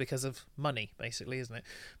 because of money, basically, isn't it?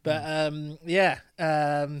 But can't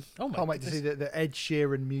wait to see the Ed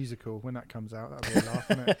Sheeran musical when that comes out. That'll be a laugh,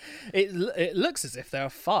 won't it? It looks as if there are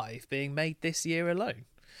 5 being made this year alone.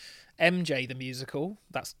 MJ the musical,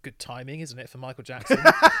 that's good timing, isn't it, for Michael Jackson?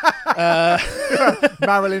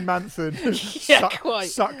 Marilyn Manson, quite.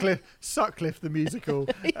 Sutcliffe the musical,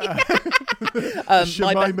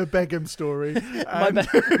 Jemima Begum story,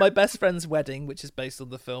 my best friend's wedding, which is based on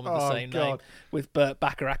the film of the same name, with Burt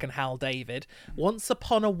Bacharach and Hal David. Once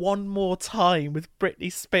Upon a One More Time with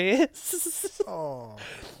Britney Spears.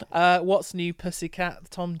 What's New Pussycat,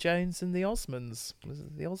 Tom Jones and the Osmonds.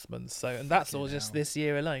 So, and that's all just this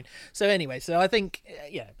year alone. So anyway, I think,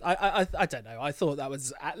 I don't know. I thought that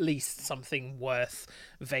was at least something worth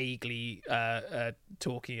vaguely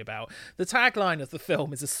talking about. The tagline of the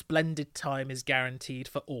film is "A splendid time is guaranteed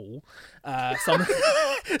for all,"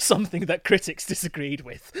 something that critics disagreed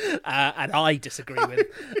with, and I disagree with.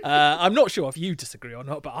 I'm not sure if you disagree or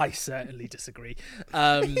not, but I certainly disagree.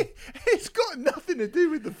 It's got nothing to do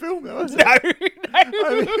with the film, though, has it?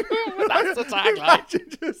 No, that's the tagline.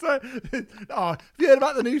 Just like, have you heard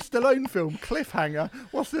about the new Stallone film, Cliffhanger?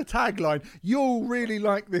 What's the tagline? You'll really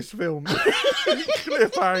like this film.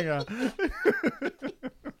 Cliffhanger.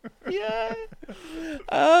 Yeah.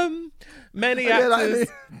 Many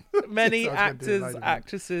actors,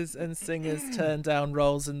 actresses, and singers turned down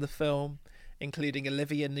roles in the film, including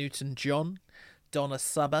Olivia Newton-John, Donna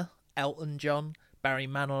Summer, Elton John, Barry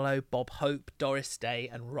Manilow, Bob Hope, Doris Day,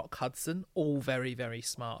 and Rock Hudson. All very, very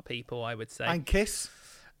smart people, I would say. And Kiss.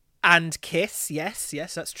 And Kiss, yes,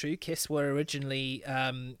 that's true. Kiss were originally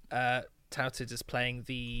touted as playing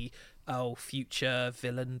the future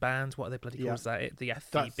villain band. What are they bloody called? Is that it? The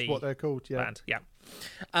FVB. That's what they're called. Yeah. Band. Yeah.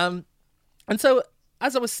 And so,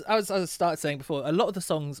 as I started saying before, a lot of the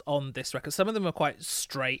songs on this record, some of them are quite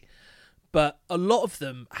straight, but a lot of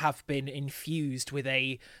them have been infused with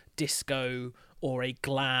a disco or a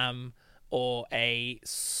glam or a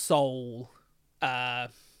soul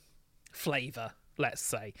flavour, let's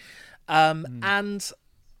say. And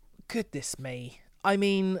goodness me, I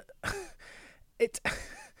mean,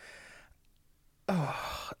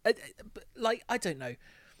 I don't know.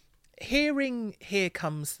 Hearing Here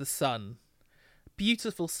Comes the Sun,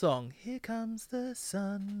 beautiful song, Here Comes the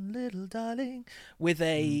Sun, little darling, with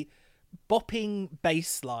a bopping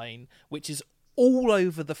bass line, which is all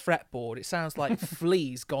over the fretboard. It sounds like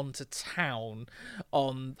Flea's gone to town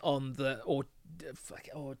on the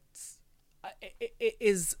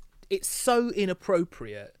it's so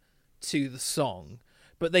inappropriate to the song,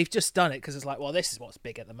 but they've just done it because it's like, well, this is what's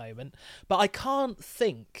big at the moment. But I can't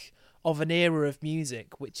think of an era of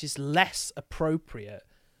music which is less appropriate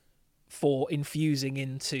for infusing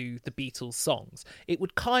into the Beatles songs. It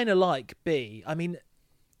would kind of be, I mean,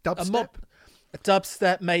 dubstep. A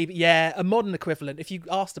dubstep, maybe, yeah, a modern equivalent. If you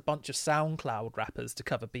asked a bunch of SoundCloud rappers to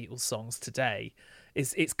cover Beatles songs today,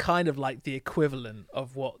 it's kind of like the equivalent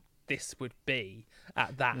of what this would be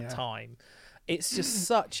at that time. It's just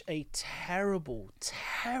such a terrible,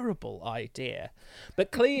 terrible idea.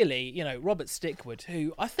 But clearly, you know, Robert Stickwood,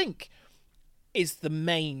 who I think is the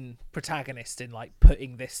main protagonist in like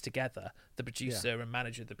putting this together, the producer and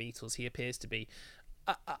manager of the Beatles, he appears to be.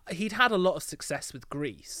 He'd had a lot of success with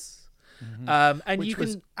Grease. And which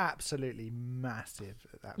was absolutely massive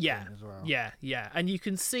at that point as well. Yeah, and you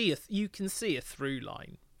can see a through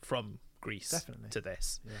line from Grease to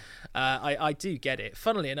this. I do get it.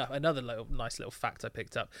 Funnily enough, another nice little fact I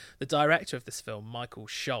picked up: the director of this film, Michael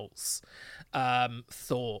Schultz,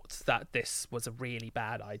 thought that this was a really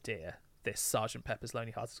bad idea, this Sgt. Pepper's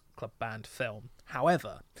Lonely Hearts Club Band film.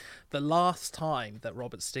 However, the last time that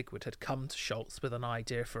Robert Stigwood had come to Schultz with an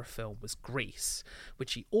idea for a film was Grease,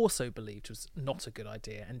 which he also believed was not a good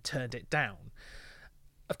idea and turned it down.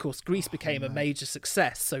 Of course, Grease became a major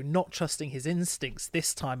success, so not trusting his instincts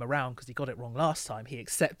this time around because he got it wrong last time, he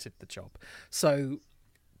accepted the job. So,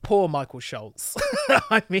 poor Michael Schultz.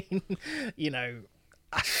 I mean, you know...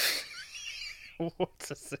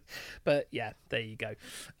 But yeah, there you go.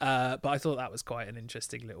 But I thought that was quite an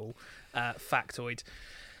interesting little factoid.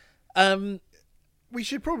 We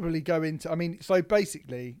should probably go into... I mean, so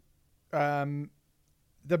basically, the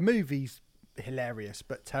movie's hilarious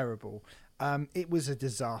but terrible. It was a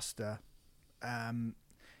disaster. And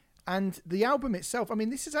the album itself, I mean,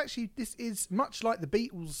 this is much like the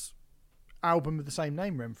Beatles album of the same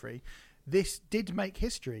name, Renfrey. This did make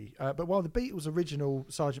history, but while the Beatles' original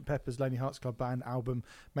Sgt. Pepper's Lonely Hearts Club Band album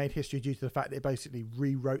made history due to the fact that it basically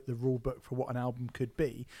rewrote the rule book for what an album could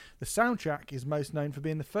be, the soundtrack is most known for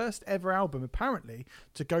being the first ever album, apparently,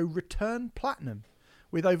 to go return platinum,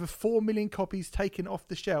 with over 4 million copies taken off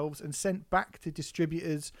the shelves and sent back to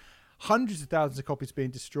distributors, hundreds of thousands of copies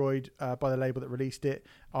being destroyed by the label that released it,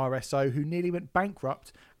 RSO, who nearly went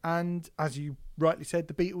bankrupt, and, as you rightly said,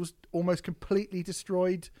 the Beatles almost completely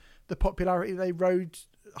destroyed the popularity they rode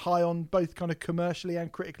high on, both kind of commercially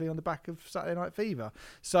and critically, on the back of Saturday Night Fever.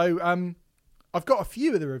 So I've got a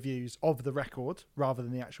few of the reviews of the record rather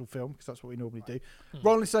than the actual film, because that's what we normally do.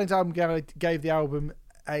 Rolling Stones album gave the album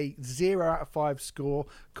a 0 out of 5 score,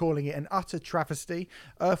 calling it an utter travesty.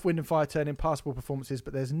 Earth, Wind and Fire turn in passable performances,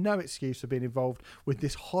 but there's no excuse for being involved with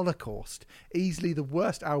this holocaust. Easily the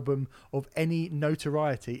worst album of any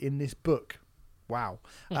notoriety in this book. Wow.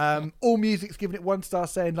 All Music's given it 1 star,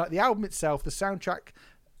 saying, like the album itself, the soundtrack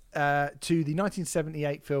to the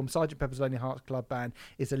 1978 film Sgt. Pepper's Lonely Hearts Club Band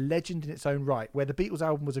is a legend in its own right. Where the Beatles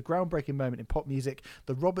album was a groundbreaking moment in pop music,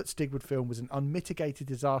 the Robert Stigwood film was an unmitigated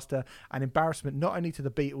disaster and embarrassment not only to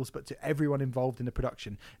the Beatles but to everyone involved in the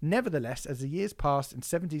production. Nevertheless, as the years passed and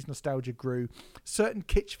 70s nostalgia grew, certain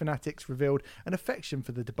kitsch fanatics revealed an affection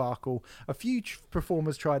for the debacle. A few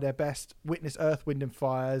performers tried their best. Witness Earth, Wind and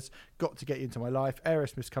Fire's Got to Get You Into My Life,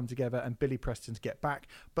 Aerosmith's Come Together and Billy Preston's Get Back.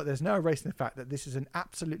 But there's no erasing the fact that this is an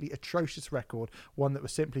absolutely atrocious record, one that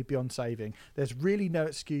was simply beyond saving. There's really no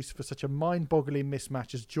excuse for such a mind-boggling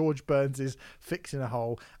mismatch as George Burns's Fixing a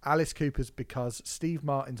Hole, Alice Cooper's Because, Steve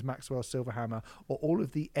Martin's Maxwell Silverhammer, or all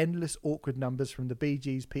of the endless awkward numbers from the Bee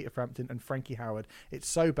Gees, Peter Frampton and Frankie Howerd. It's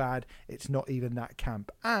so bad, it's not even that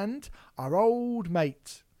camp. And our old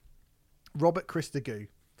mate, Robert Christodoulou,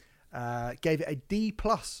 gave it a D+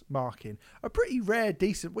 marking. A pretty rare,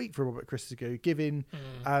 decent week for Robert Christodoulou, giving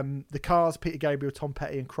the Cars, Peter Gabriel, Tom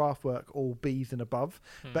Petty and Kraftwerk all B's and above.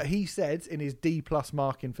 But he said in his D+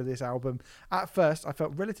 marking for this album, at first I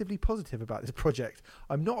felt relatively positive about this project.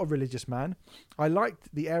 I'm not a religious man. I liked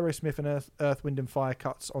the Aerosmith and Earth, Wind and Fire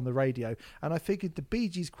cuts on the radio, and I figured the Bee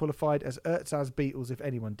Gees qualified as Ertz's Beatles if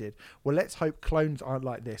anyone did. Well, let's hope clones aren't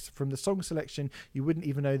like this. From the song selection, you wouldn't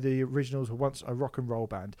even know the originals were once a rock and roll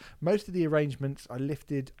band. Most of the arrangements are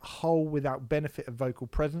lifted whole without benefit of vocal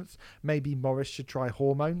presence. Maybe Morris should try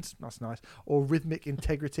Hormones. That's nice. Or Rhythmic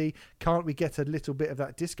Integrity. Can't we get a little bit of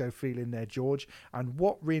that disco feel in there, George? And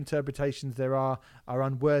what reinterpretations there are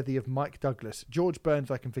unworthy of Mike Douglas. George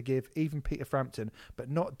Burns I can forgive, even Peter Frampton,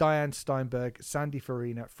 but not Diane Steinberg, Sandy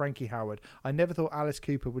Farina, Frankie Howerd. I never thought Alice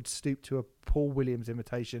Cooper would stoop to a Paul Williams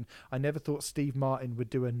imitation. I never thought Steve Martin would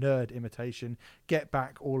do a Nerd imitation. Get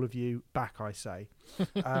back, all of you. Back, I say.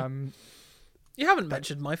 You haven't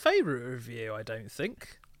mentioned my favourite review, I don't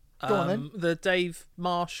think. Go on, then. The Dave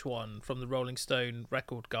Marsh one from the Rolling Stone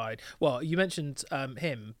Record Guide. Well, you mentioned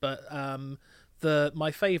him, but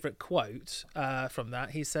my favourite quote from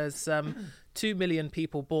that, he says, 2 million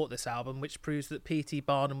people bought this album, which proves that P.T.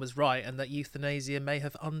 Barnum was right and that euthanasia may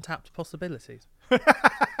have untapped possibilities.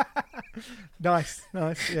 Nice,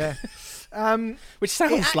 yeah. Which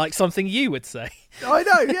sounds like something you would say. I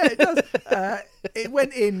know, yeah, it does. It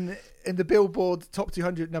went in the Billboard Top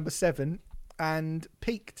 200 at number 7 and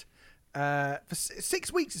peaked. For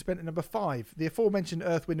 6 weeks, it spent at number 5. The aforementioned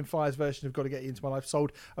Earth, Wind and Fire's version of Got to Get You Into My Life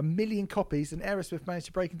sold 1 million copies, and Aerosmith managed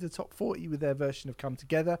to break into the top 40 with their version of Come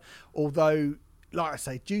Together. Although, like I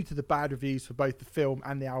say, due to the bad reviews for both the film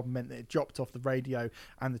and the album meant that it dropped off the radio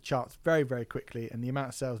and the charts very, very quickly, and the amount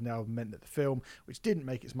of sales in the album meant that the film, which didn't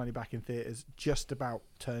make its money back in theatres, just about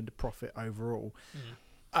turned a profit overall.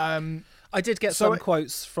 I did get some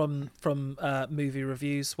quotes from movie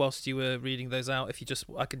reviews whilst you were reading those out.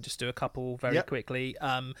 I can just do a couple very quickly.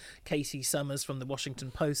 Casey Summers from the Washington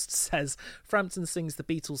Post says Frampton sings the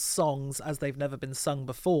Beatles songs as they've never been sung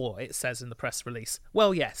before, it says in the press release.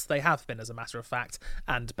 Well, yes, they have been, as a matter of fact,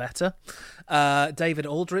 and better. David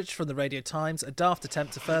Aldrich from the Radio Times, a daft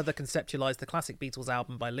attempt to further conceptualise the classic Beatles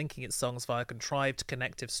album by linking its songs via a contrived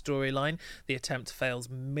connective storyline. The attempt fails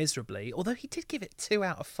miserably, although he did give it 2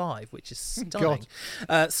 out of 5, which is stunning.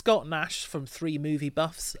 Scott Nash from Three Movie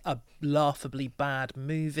Buffs, a laughably bad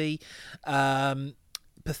movie.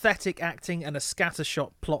 Pathetic acting and a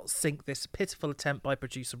scattershot plot sink this pitiful attempt by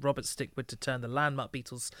producer Robert Stigwood to turn the landmark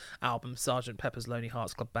Beatles album Sgt. Pepper's Lonely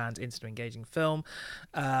Hearts Club Band into an engaging film.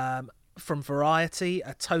 From Variety,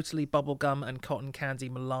 a totally bubblegum and cotton candy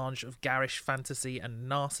melange of garish fantasy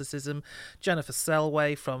and narcissism. Jennifer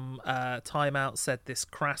Selway from Time Out said this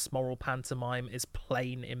crass moral pantomime is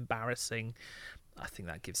plain embarrassing. I think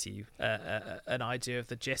that gives you an idea of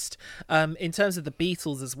the gist. In terms of the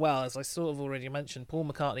Beatles as well, as I sort of already mentioned, Paul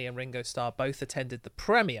McCartney and Ringo Starr both attended the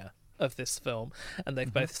premiere of this film, and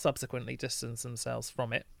they've both subsequently distanced themselves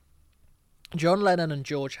from it. John Lennon and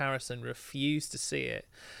George Harrison refused to see it,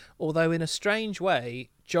 although in a strange way,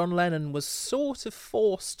 John Lennon was sort of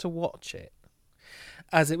forced to watch it,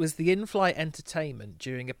 as it was the in-flight entertainment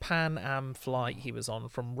during a Pan Am flight he was on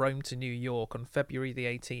from Rome to New York on February the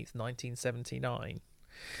 18th, 1979.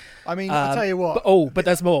 I mean, I'll tell you what. But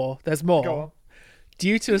there's more. There's more. Go on.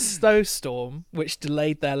 Due to a snowstorm which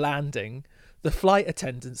delayed their landing, the flight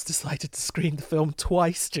attendants decided to screen the film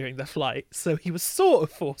twice during the flight, so he was sort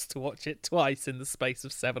of forced to watch it twice in the space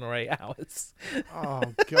of 7 or 8 hours. Oh,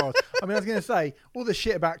 God. I mean, I was going to say, all the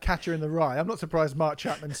shit about Catcher in the Rye, I'm not surprised Mark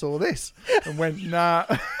Chapman saw this and went, nah,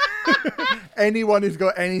 anyone who's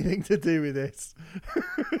got anything to do with this.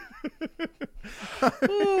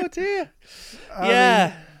 Oh, dear.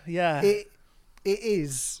 Yeah. It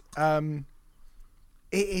is...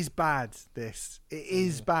 It is bad, this. It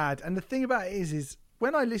is bad. And the thing about it is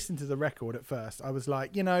when I listened to the record at first, I was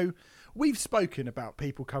like, we've spoken about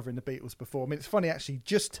people covering the Beatles before. I mean, it's funny, actually,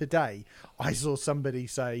 just today, I saw somebody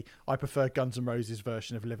say, I prefer Guns N' Roses'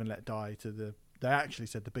 version of Live and Let Die to they actually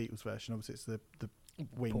said the Beatles version. Obviously, it's the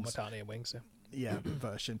Wings. Paul McCartney and Wings, Yeah,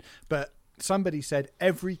 version. But somebody said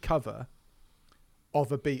every cover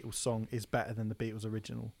of a Beatles song is better than the Beatles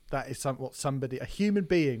original. That is a human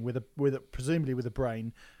being with a presumably with a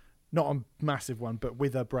brain, not a massive one, but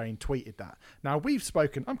with a brain, tweeted that. Now, we've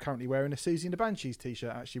spoken, I'm currently wearing a Susie and the Banshees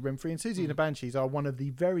t-shirt, actually, Renfrey, and Susie and the Banshees are one of the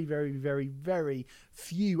very, very, very, very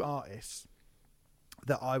few artists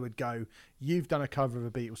that I would go, you've done a cover of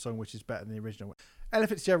a Beatles song which is better than the original. Ella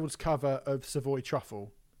Fitzgerald's cover of Savoy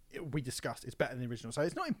Truffle, we discussed, it's better than the original. So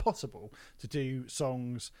it's not impossible to do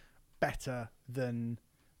songs better than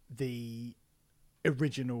the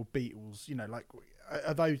original Beatles.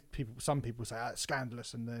 Are those people? Some people say it's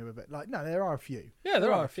scandalous, and they're a bit like, no, there are a few. Yeah,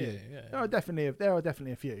 there are a few. Yeah. There are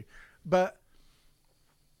definitely a few, but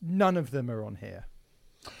none of them are on here.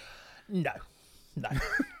 No.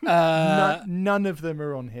 None of them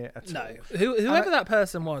are on here at all. No. Whoever that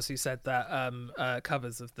person was who said that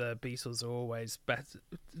covers of the Beatles are always better.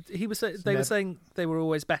 They were saying they were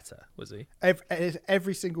always better. Was he?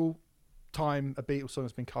 Every single time a Beatles song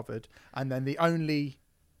has been covered, and then the only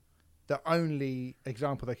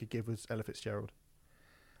example they could give was Ella Fitzgerald,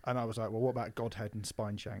 and I was like, well, what about Godhead and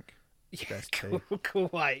Spine Shank? Yeah,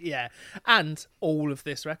 quite, yeah. And all of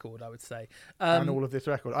this record, I would say. And all of this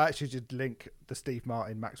record. I actually just link the Steve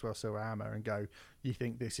Martin Maxwell Silver Hammer and go, you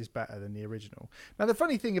think this is better than the original? Now, the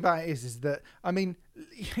funny thing about it is that, I mean,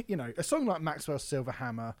 a song like Maxwell Silver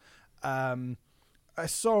Hammer, a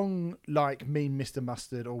song like Mean Mr.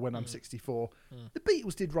 Mustard or When I'm 64, the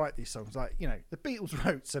Beatles did write these songs. Like, the Beatles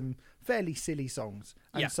wrote some fairly silly songs.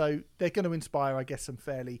 And so they're going to inspire, I guess, some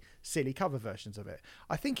fairly silly cover versions of it.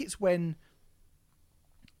 I think it's when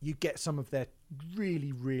you get some of their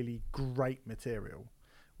really, really great material,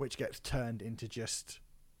 which gets turned into just...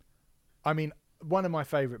 I mean, one of my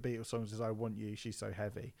favourite Beatles songs is I Want You, She's So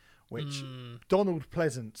Heavy, which Donald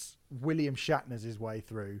Pleasance, William Shatner's his way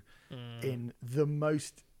through in the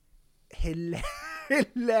most hilarious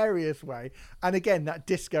way. And again, that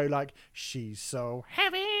disco, like, she's so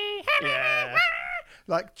heavy, Yeah.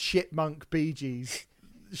 like chipmunk Bee Gees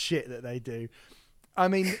shit that they do. I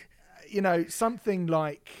mean, something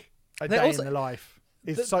like A Day in the Life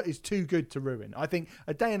is too good to ruin. I think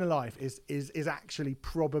A Day in the Life is actually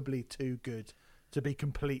probably too good to be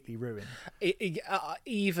completely ruined. A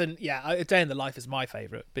Day in the Life is my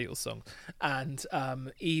favourite Beatles song, and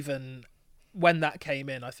even when that came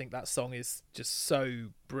in, I think that song is just so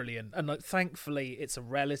brilliant. And thankfully, it's a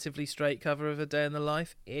relatively straight cover of A Day in the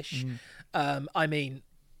Life ish. I mean,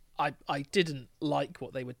 I didn't like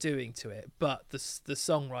what they were doing to it, but the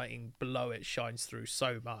songwriting below it shines through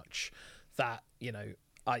so much that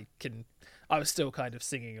I was still kind of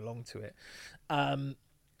singing along to it.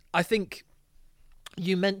 I think.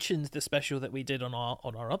 You mentioned the special that we did on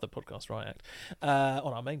our other podcast, Riot Act,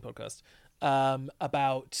 on our main podcast,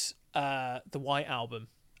 about the White Album,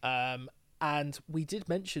 and we did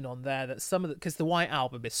mention on there that some of because the White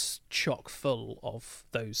Album is chock full of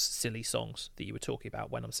those silly songs that you were talking about,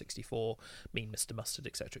 When I'm 64, Mean Mr. Mustard,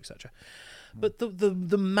 etc., etc. But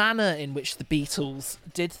the manner in which the Beatles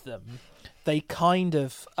did them, they kind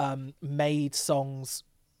of made songs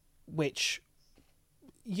which,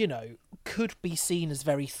 could be seen as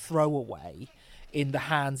very throwaway in the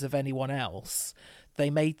hands of anyone else.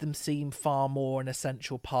 They made them seem far more an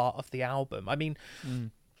essential part of the album. I mean,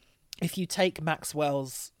 if you take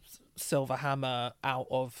Maxwell's Silver Hammer out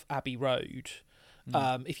of Abbey Road,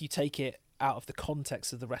 if you take it out of the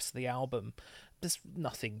context of the rest of the album, there's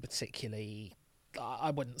nothing particularly...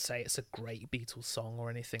 I wouldn't say it's a great Beatles song or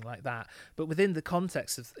anything like that, but within the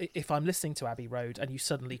context of, if I'm listening to Abbey Road and you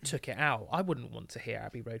suddenly took it out, I wouldn't want to hear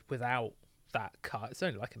Abbey Road without that cut. It's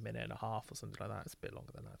only like a minute and a half or something like that. It's a bit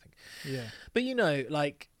longer than that, I think. Yeah.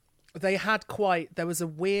 But they had there was a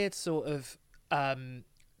weird sort of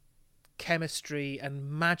chemistry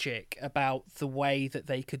and magic about the way that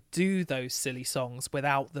they could do those silly songs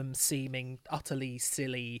without them seeming utterly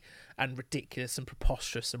silly and ridiculous and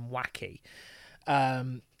preposterous and wacky.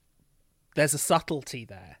 There's a subtlety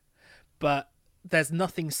there, but there's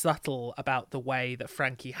nothing subtle about the way that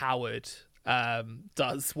Frankie Howard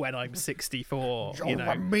does When I'm 64. I'm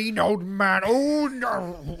a mean old man. Oh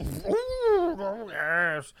no! Oh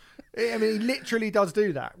yes. I mean, he literally does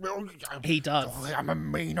do that. He does. Oh, I'm a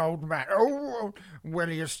mean old man. Oh, will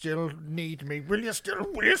you still need me? Will you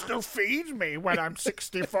still feed me when I'm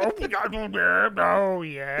 64? Oh,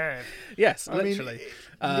 yes. Yes, literally.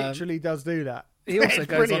 I mean, literally does do that. He also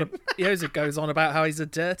Brilliant. goes on about how he's a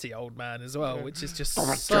dirty old man as well, which is just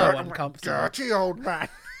so uncomfortable. Dirty old man.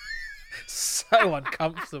 So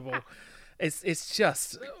uncomfortable. It's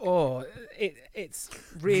just it's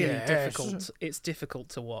really Yes. difficult. It's difficult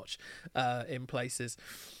to watch in places.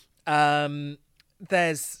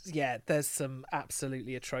 There's some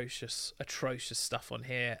absolutely atrocious stuff on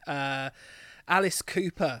here. Alice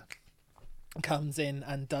Cooper comes in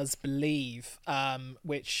and does Believe,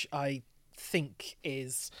 which I think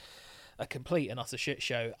is a complete and utter shit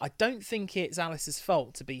show. I don't think it's Alice's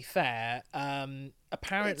fault, to be fair.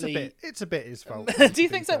 Apparently, it's a bit his fault. do you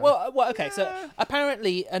think so? Well, okay. So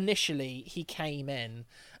apparently, initially, he came in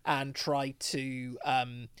and tried to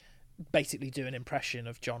basically do an impression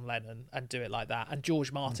of John Lennon and do it like that. And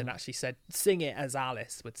George Martin actually said, "Sing it as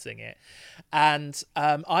Alice would sing it." And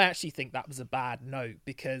I actually think that was a bad note,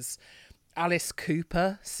 because Alice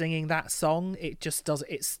Cooper singing that song, it just does.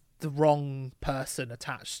 It's the wrong person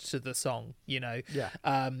attached to the song, you know. Yeah.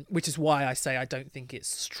 Which is why I say I don't think it's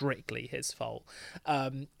strictly his fault.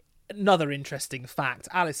 Another interesting fact: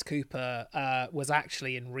 Alice Cooper was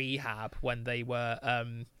actually in rehab when they were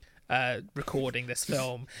recording this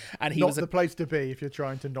film, and he Not was the place to be if you're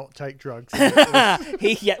trying to not take drugs.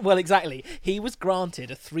 exactly. He was granted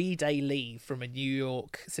a 3-day leave from a New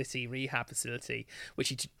York City rehab facility, which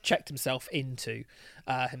he checked himself into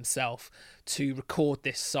himself, to record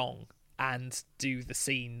this song and do the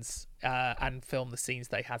scenes and film the scenes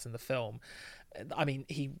they had in the film. I mean,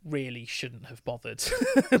 he really shouldn't have bothered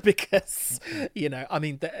because, you know, I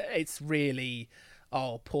mean, it's really,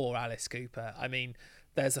 oh, poor Alice Cooper. I mean,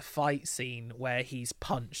 there's a fight scene where he's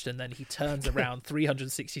punched and then he turns around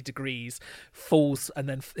 360 degrees, falls, and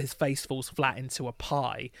then his face falls flat into a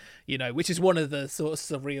pie, you know, which is one of the sort of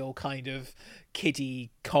surreal kind of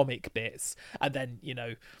kiddie comic bits. And then, you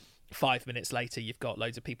know, 5 minutes later, you've got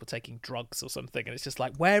loads of people taking drugs or something. And it's just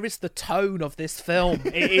like, where is the tone of this film?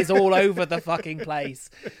 It is all over the fucking place.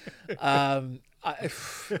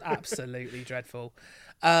 Absolutely dreadful.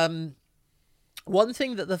 One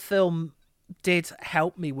thing that the film did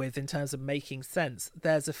help me with in terms of making sense,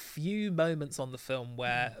 there's a few moments on the film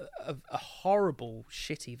where a horrible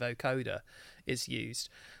shitty vocoder is used.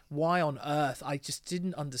 Why on earth? I just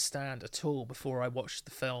didn't understand at all before I watched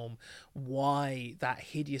the film why that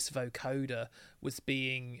hideous vocoder was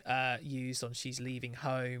being used on She's Leaving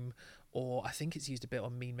Home, or I think it's used a bit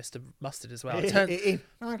on Mean Mr. Mustard as well. Oh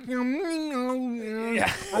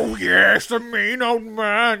yes, the mean old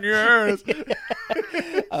man, yes.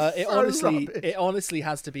 It honestly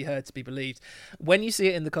has to be heard to be believed. When you see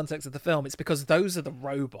it in the context of the film, it's because those are the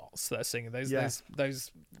robots that are singing.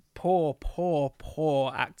 Those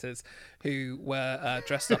poor actors who were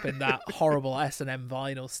dressed up in that horrible S&M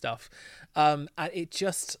vinyl stuff. And it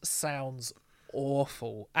just sounds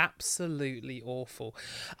awful, absolutely awful.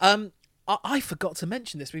 I forgot to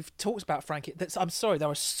mention this. We've talked about Frankie. I'm sorry, there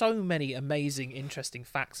are so many amazing, interesting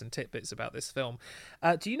facts and tidbits about this film.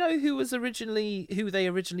 Do you know who they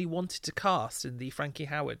originally wanted to cast in the Frankie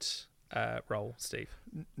Howard role, Steve?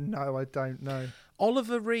 No, I don't know.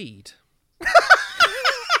 Oliver Reed.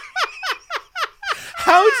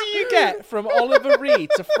 How do you get from Oliver Reed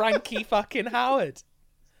to Frankie fucking Howard?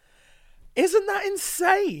 Isn't that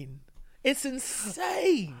insane? It's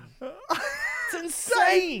insane. It's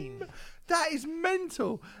insane. That is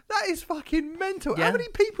mental. That is fucking mental. Yeah. How many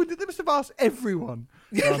people did they must have asked? Everyone.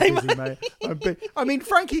 Yeah, I'm they busy, mate. I mean,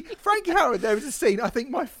 Frankie Howard. There was a scene. I think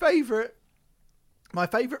my favourite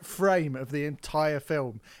frame of the entire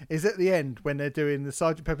film is at the end when they're doing the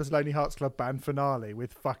Sgt. Pepper's Lonely Hearts Club Band finale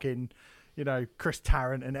with fucking, you know, Chris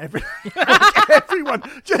Tarrant and everyone,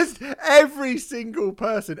 just every single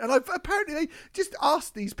person. And apparently they just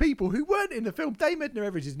asked these people who weren't in the film. Dame Edna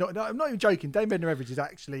Everage is not. I'm not even joking. Dame Edna Everage is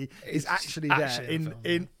actually there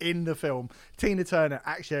in the film. Tina Turner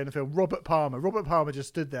actually in the film. Robert Palmer just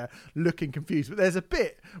stood there looking confused. But there's a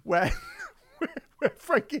bit where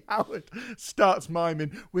Frankie Howard starts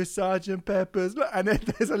miming with Sgt. Pepper's, and then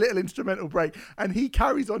there's a little instrumental break, and he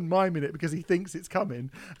carries on miming it because he thinks it's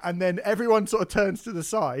coming, and then everyone sort of turns to the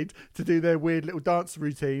side to do their weird little dance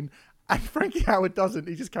routine, and Frankie Howard doesn't.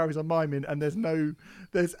 He just carries on miming, and and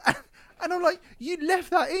I'm like, you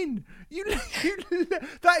left that in.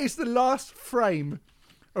 That is the last frame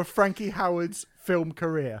of Frankie Howard's film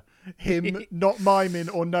career. Him not miming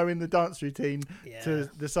or knowing the dance routine to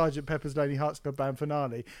the Sgt. Pepper's Lonely Hearts Club Band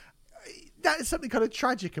finale. That is something kind of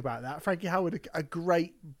tragic about that. Frankie Howard, a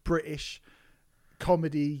great British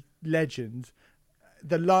comedy legend.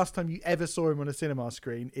 The last time you ever saw him on a cinema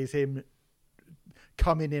screen is him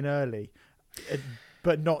coming in early,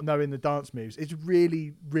 but not knowing the dance moves. It's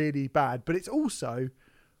really, really bad. But it's also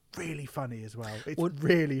really funny as well. It's Well,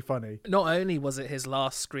 really funny. Not only was it his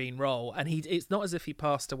last screen role, and it's not as if he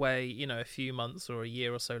passed away, a few months or a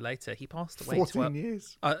year or so later. He passed away 14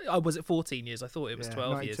 years. Was it 14 years? I thought it was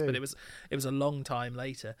 12 years, 92. but it was a long time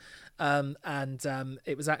later.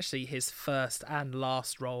 It was actually his first and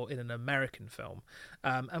last role in an American film.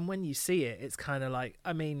 And when you see it, it's kind of like,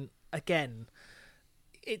 I mean, again,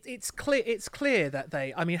 it's clear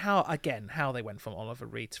that how they went from Oliver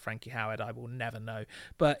Reed to Frankie Howerd, I will never know,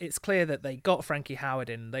 but it's clear that they got Frankie Howerd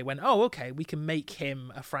in. They went, oh, okay, we can make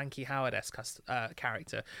him a Frankie Howerd-esque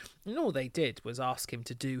character, and all they did was ask him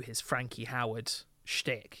to do his Frankie Howerd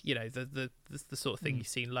shtick, the sort of thing you've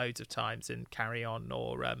seen loads of times in Carry On,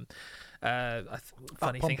 or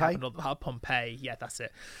Funny Thing Happened on Pompeii. Yeah, that's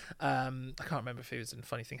it. I can't remember if it was in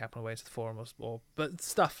Funny Thing Happened on the Way to the Forum or but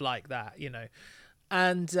stuff like that,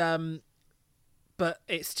 and but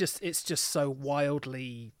it's just so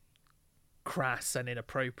wildly crass and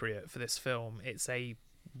inappropriate for this film. It's a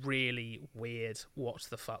really weird what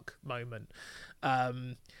the fuck moment.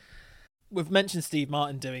 We've mentioned Steve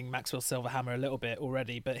Martin doing Maxwell Silverhammer a little bit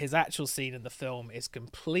already, but his actual scene in the film is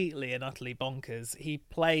completely and utterly bonkers. He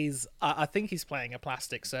plays, I think he's playing a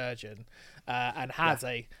plastic surgeon, and has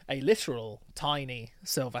a literal tiny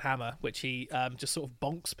silver hammer, which he just sort of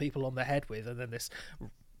bonks people on the head with, and then this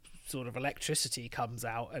sort of electricity comes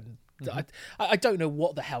out, and I don't know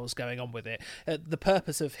what the hell's going on with it. The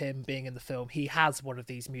purpose of him being in the film, he has one of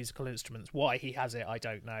these musical instruments. Why he has it, I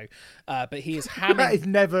don't know. But he is hamming. That is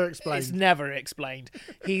never explained. It's never explained.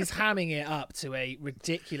 He's hamming it up to a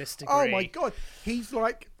ridiculous degree. Oh my god, he's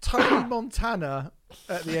like Tony Montana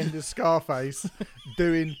at the end of Scarface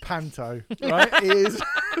doing panto. Right? He is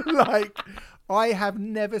like, I have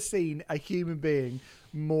never seen a human being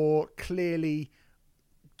more clearly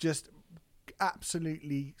just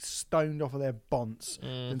absolutely stoned off of their bonds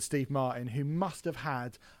than Steve Martin, who must have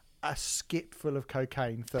had a skip full of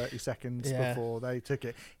cocaine 30 seconds before they took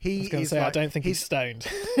it. I don't think he's stoned.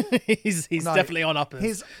 he's definitely on uppers.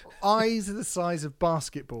 His eyes are the size of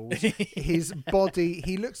basketballs. His body,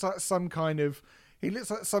 he looks like some kind of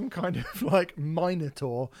like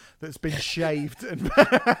Minotaur that's been shaved and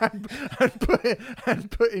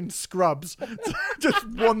put in scrubs, just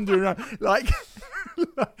wandering around. Like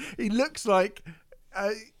he looks like.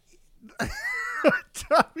 I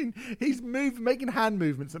mean, he's making hand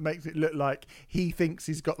movements that makes it look like he thinks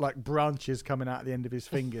he's got like branches coming out at the end of his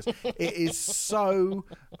fingers. It is so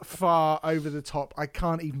far over the top. I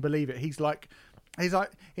can't even believe it. He's like,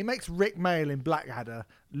 he makes Rick Mayall in Blackadder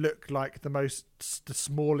look like the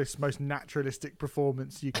smallest, most naturalistic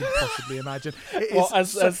performance you can possibly imagine.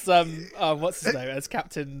 As what's his name? As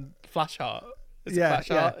Captain Flashheart.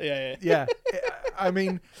 Yeah. I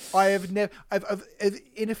mean, I have never,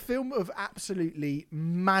 in a film of absolutely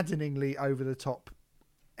maddeningly over the top,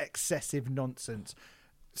 excessive nonsense,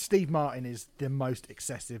 Steve Martin is the most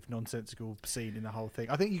excessive, nonsensical scene in the whole thing.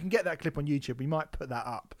 I think you can get that clip on YouTube. We might put that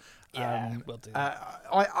up. Yeah, we'll do that.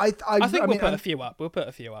 I think we'll put a few up. We'll put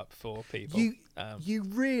a few up for people. You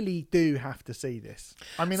really do have to see this.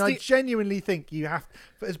 I mean, I genuinely think you have.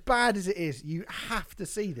 But as bad as it is, you have to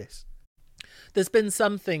see this. There's been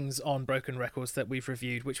some things on Broken Records that we've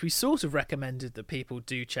reviewed which we sort of recommended that people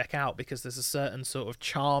do check out because there's a certain sort of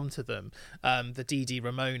charm to them. The D.D.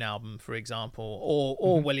 Ramone album, for example,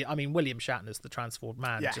 or William Shatner's The Transformed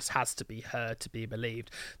Man just has to be heard to be believed.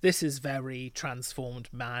 This is very Transformed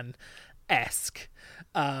Man-esque.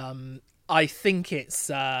 I think it's...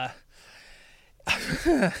 I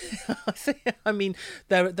mean,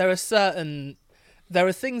 there are certain... There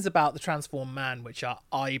are things about The Transformed Man which are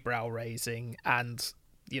eyebrow-raising and,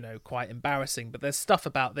 quite embarrassing. But there's stuff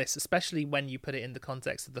about this, especially when you put it in the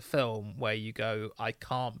context of the film, where you go, I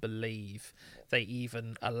can't believe they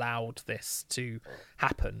even allowed this to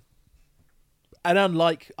happen. And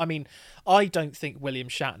I don't think William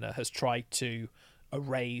Shatner has tried to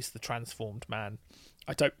erase The Transformed Man.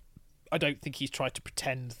 I don't think he's tried to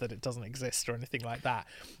pretend that it doesn't exist or anything like that.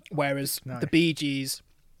 Whereas the Bee Gees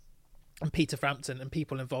and Peter Frampton and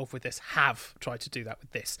people involved with this have tried to do that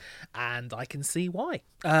with this, and I can see why.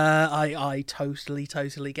 I totally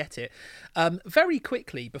get it. Very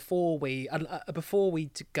quickly before we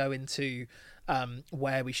go into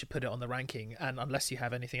where we should put it on the ranking, and unless you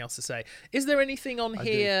have anything else to say, is there anything on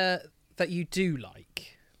here that you do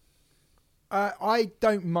like? I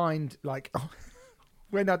don't mind, like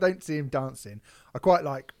when I don't see him dancing. I quite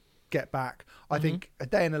like Get Back. I think A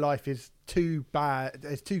Day in the Life is too bad.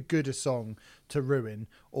 It's too good a song to ruin.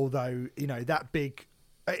 Although, that big,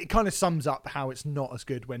 it kind of sums up how it's not as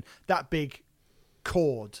good when that big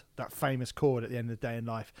chord, that famous chord at the end of The Day in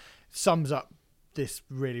Life, sums up this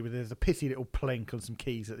really, there's a pity little plink on some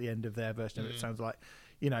keys at the end of their version of it. It sounds like,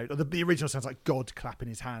 the original sounds like God clapping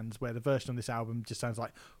his hands, where the version on this album just sounds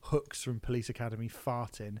like Hooks from Police Academy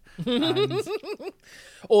farting. And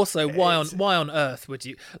also, why on earth would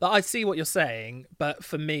you? Like, I see what you're saying, but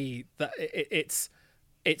for me, that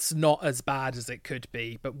it's not as bad as it could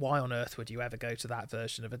be. But why on earth would you ever go to that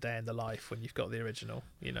version of A Day in the Life when you've got the original?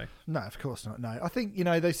 No, of course not. No, I think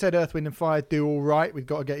they said Earth, Wind and Fire do all right. We've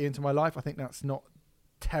got to get you into my life. I think that's not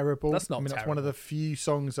terrible. That's not terrible. That's one of the few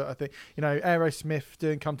songs that I think Aerosmith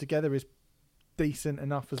doing Come Together is decent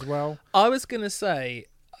enough as well. I was gonna say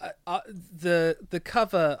the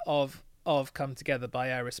cover of Come Together by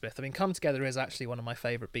Aerosmith. I mean, Come Together is actually one of my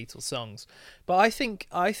favourite Beatles songs, but I think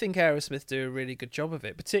Aerosmith do a really good job of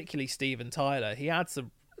it, particularly Steven Tyler. He adds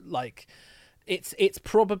it's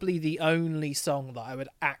probably the only song that I would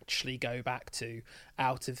actually go back to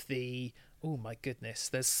out of the, oh my goodness,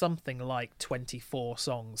 there's something like 24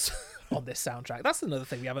 songs on this soundtrack. That's another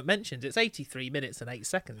thing we haven't mentioned. It's 83 minutes and 8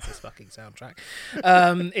 seconds, this fucking soundtrack.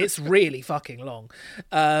 It's really fucking long.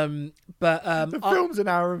 The film's an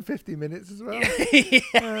hour and 50 minutes as well.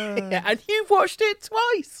 Yeah, and you've watched it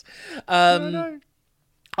twice. No.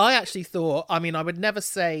 I actually thought, I would never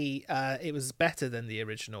say it was better than the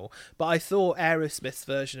original, but I thought Aerosmith's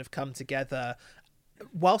version of Come Together,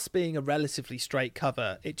 whilst being a relatively straight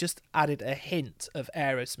cover, it just added a hint of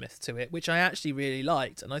Aerosmith to it, which I actually really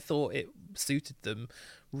liked, and I thought it suited them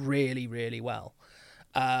really, really well.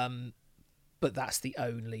 But that's the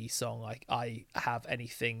only song I have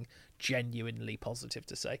anything genuinely positive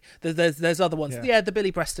to say. There's other ones. Yeah, the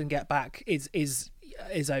Billy Preston Get Back is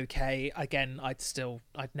okay. Again,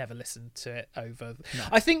 I'd never listen to it over. No.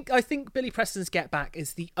 I think Billy Preston's Get Back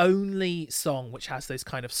is the only song which has those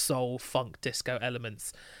kind of soul, funk, disco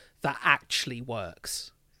elements that actually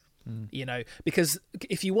works. Because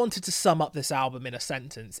if you wanted to sum up this album in a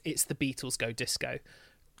sentence, it's the Beatles Go Disco.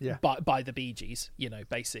 Yeah. By the Bee Gees,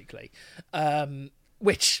 basically.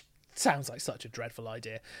 Which sounds like such a dreadful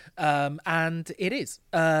idea. And it is.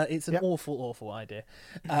 It's an awful, awful idea.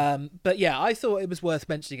 But yeah, I thought it was worth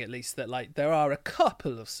mentioning at least that there are a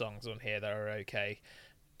couple of songs on here that are okay,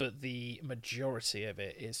 but the majority of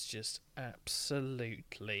it is just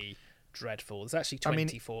absolutely dreadful. There's actually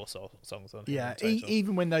 24 songs on here. Yeah,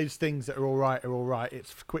 even when those things that are all right,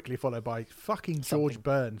 it's quickly followed by fucking George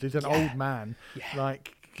Burns, who's an old man,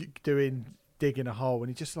 digging a hole, and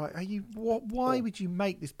he's just like, why would you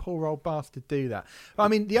make this poor old bastard do that?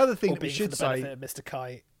 The other thing that we should say, Mr.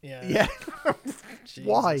 Kite,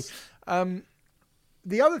 why?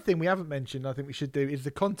 The other thing we haven't mentioned, I think we should do, is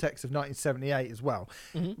the context of 1978 as well.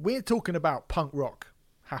 Mm-hmm. We're talking about punk rock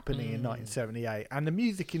happening in 1978, and the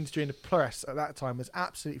music industry and the press at that time was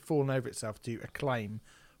absolutely falling over itself to acclaim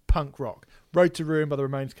punk rock. Road to Ruin by the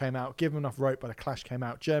Ramones came out, Give 'Em Enough Rope by the Clash came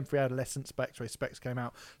out, Germ Free Adolescence by X-Ray Spex came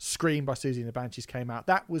out, Scream by Susie and the Banshees came out.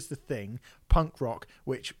 That was the thing, punk rock,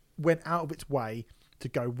 which went out of its way to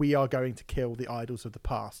go, we are going to kill the idols of the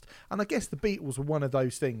past. And I guess the Beatles were one of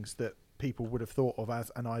those things that people would have thought of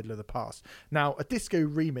as an idol of the past. Now, a disco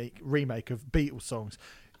remake of Beatles songs,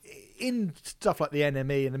 in stuff like the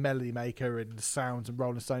NME and the Melody Maker and the Sounds and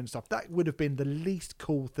Rolling Stone stuff, that would have been the least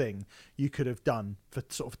cool thing you could have done for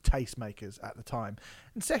sort of tastemakers at the time.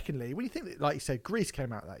 And secondly, when you think that, like you said, Grease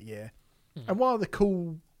came out that year, and while the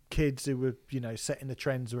cool kids who were, setting the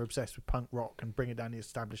trends were obsessed with punk rock and bringing down the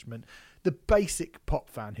establishment, the basic pop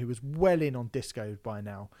fan who was well in on disco by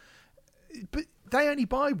now, but they only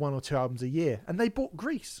buy 1 or 2 albums a year, and they bought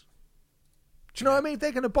Grease. Do you know what I mean? If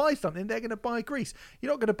they're going to buy something, they're going to buy Grease. You're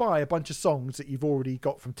not going to buy a bunch of songs that you've already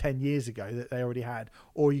got from 10 years ago that they already had,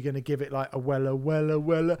 or you're going to give it like a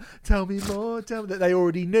Wella, tell me more, that they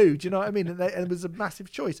already knew. Do you know what I mean? And it was a massive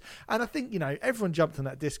choice. And I think, everyone jumped on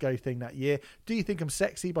that disco thing that year. Do You Think I'm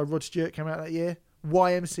Sexy by Rod Stewart came out that year.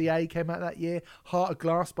 YMCA came out that year. Heart of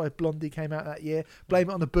Glass by Blondie came out that year. Blame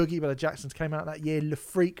It on the Boogie by the Jacksons came out that year. Le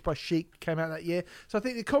Freak by Chic came out that year. So I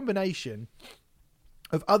think the combination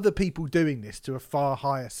of other people doing this to a far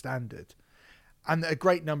higher standard, and that a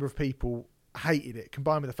great number of people hated it,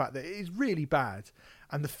 combined with the fact that it is really bad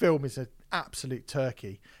and the film is an absolute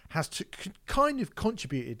turkey, has kind of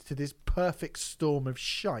contributed to this perfect storm of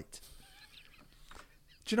shite.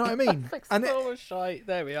 Do you know what I mean? Storm of shite.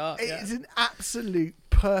 There we are. It's an absolute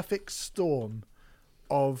perfect storm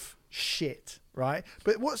of shit, right?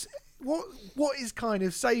 But what is kind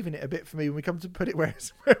of saving it a bit for me when we come to put it where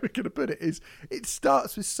we're going to put it is it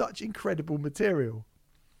starts with such incredible material,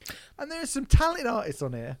 and there are some talented artists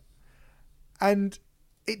on here, and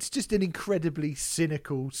it's just an incredibly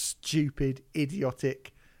cynical, stupid,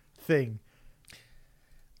 idiotic thing.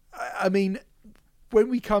 I mean, when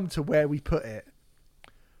we come to where we put it,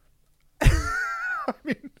 I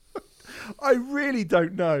mean, I really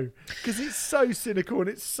don't know, because it's so cynical and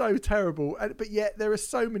it's so terrible. But yet there are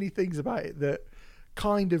so many things about it that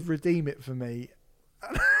kind of redeem it for me.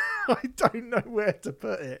 I don't know where to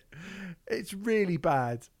put it. It's really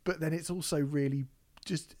bad, but then it's also really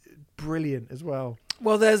just brilliant as well.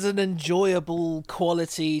 Well, there's an enjoyable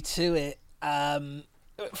quality to it,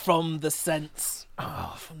 from the sense,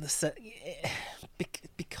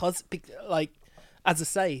 because like, as I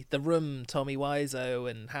say, The Room, Tommy Wiseau,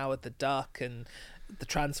 and Howard the Duck, and The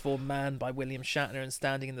Transformed Man by William Shatner, and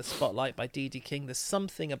Standing in the Spotlight by D.D. King. There's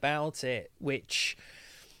something about it which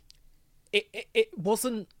it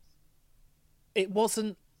wasn't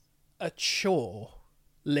a chore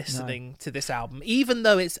listening to this album, even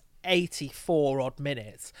though it's 84 odd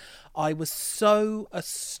minutes. I was so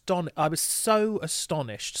astonished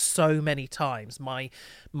so many times. My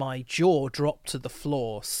jaw dropped to the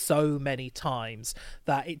floor so many times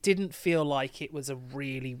that it didn't feel like it was a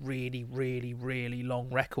really, really, really, really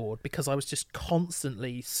long record, because I was just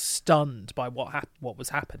constantly stunned by what was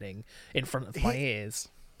happening in front of my ears.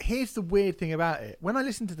 Here's the weird thing about it. When I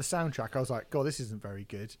listened to the soundtrack, I was like, God, this isn't very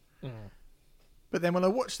good. But then when I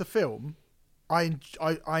watched the film, I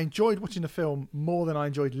enjoyed watching the film more than I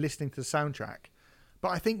enjoyed listening to the soundtrack. But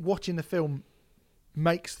I think watching the film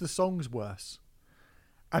makes the songs worse.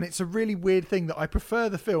 And it's a really weird thing that I prefer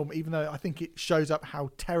the film, even though I think it shows up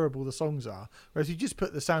how terrible the songs are. Whereas you just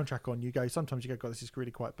put the soundtrack on, sometimes you go, God, this is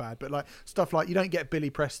really quite bad. But like stuff like, you don't get Billy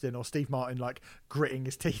Preston or Steve Martin like gritting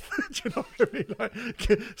his teeth. Do you know what I mean?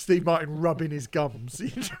 Like Steve Martin rubbing his gums. Do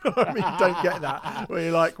you know what I mean? You don't get that. Where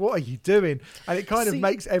you're like, what are you doing? And it kind of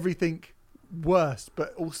makes everything worse,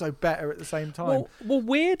 but also better at the same time. Well,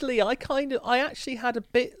 weirdly, I actually had a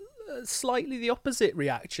bit slightly the opposite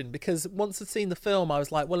reaction, because once I'd seen the film, I was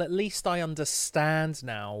like, well, at least I understand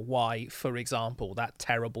now why, for example, that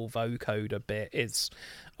terrible vocoder bit is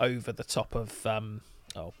over the top of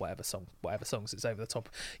whatever songs it's over the top.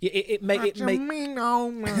 It made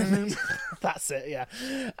that's it. Yeah.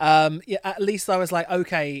 At least I was like,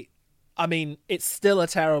 okay, I mean, it's still a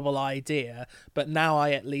terrible idea, but now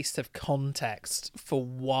I at least have context for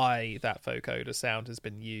why that vocoder sound has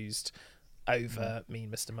been used over Mean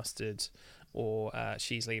Mr. Mustard or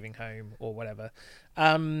She's Leaving Home or whatever.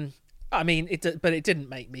 I mean, but it didn't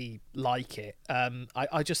make me like it.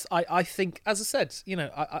 I think, as I said,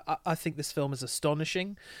 I think this film is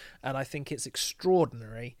astonishing, and I think it's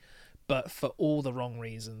extraordinary, but for all the wrong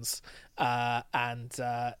reasons, and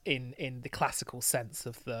in the classical sense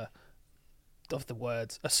of the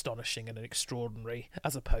words astonishing and extraordinary,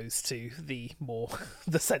 as opposed to the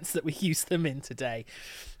sense that we use them in today.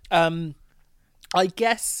 I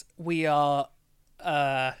guess we are.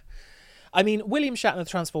 I mean, William Shatner, The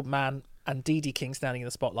Transformed Man, and D.D. King, Standing in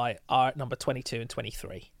the Spotlight are at number 22 and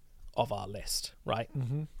 23 of our list, right?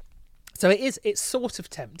 Mm-hmm. So it's sort of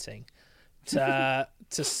tempting to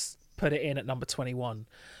put it in at number 21,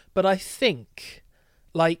 but I think,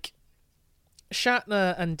 like,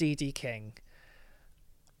 Shatner and D.D. King,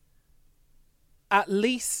 at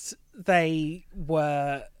least they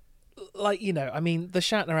were, like, I mean, the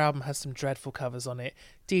Shatner album has some dreadful covers on it.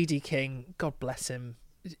 D.D. King, God bless him,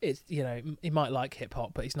 it's, he might like hip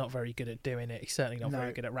hop, but he's not very good at doing it. He's certainly not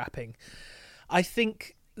very good at rapping. I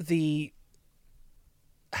think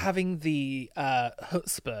having the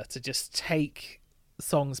chutzpah to just take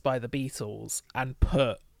songs by the Beatles and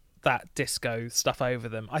put that disco stuff over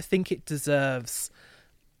them, I think it deserves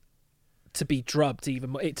to be drubbed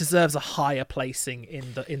even more. It deserves a higher placing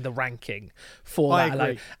in the ranking for that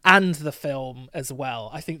alone, and the film as well.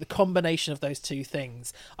 I think the combination of those two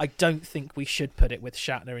things, I don't think we should put it with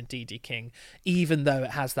Shatner and D.D. King, even though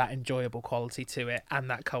it has that enjoyable quality to it and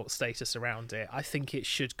that cult status around it. I think it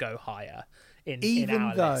should go higher in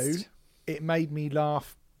our list. It made me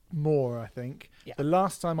laugh more, I think. Yeah. The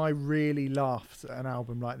last time I really laughed at an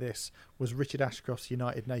album like this was Richard Ashcroft's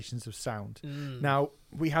United Nations of Sound. Now,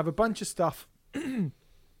 we have a bunch of stuff from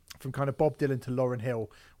kind of Bob Dylan to Lauryn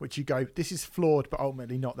Hill, which you go, this is flawed, but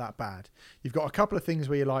ultimately not that bad. You've got a couple of things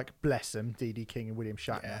where you're like, bless them, D.D. King and William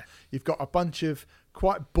Shatner. Yeah. You've got a bunch of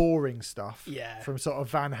quite boring stuff from sort of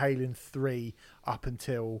Van Halen 3 up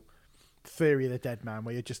until Theory of the Dead Man,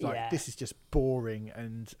 where you're just like, this is just boring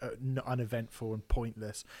and uneventful and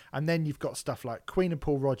pointless. And then you've got stuff like Queen and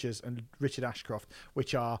Paul Rodgers and Richard Ashcroft,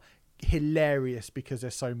 which are hilarious because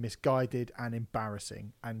they're so misguided and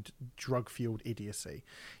embarrassing and drug-fueled idiocy.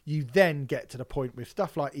 You then get to the point with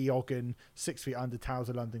stuff like Eoghan, 6 Feet Under, Towers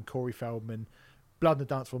of London, Corey Feldman, Blood on the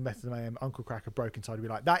Dance Floor, Method Man, Uncle Kracker, Broken Side. You'd be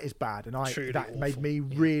like, that is bad. And that awful. Made me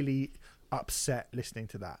really upset listening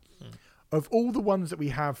to that. Of all the ones that we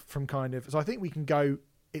have from kind of... So I think we can go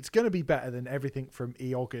it's going to be better than everything from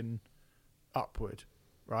Eoghan upward,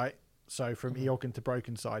 right? So from Eoghan to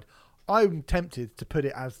Broken Side. I'm tempted to put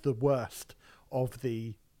it as the worst of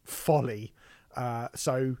the folly.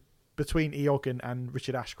 So between Eoghan and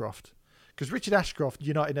Richard Ashcroft. Because Richard Ashcroft,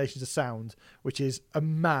 United Nations of Sound, which is a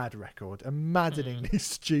mad record, a maddeningly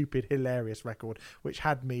stupid, hilarious record, which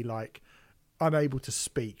had me like unable to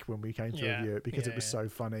speak when we came to review it because it was so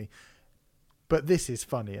funny. But this is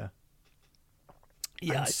funnier.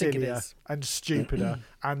 Yeah, and I think it sillier is. and stupider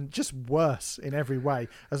and just worse in every way.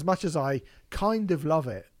 As much as I kind of love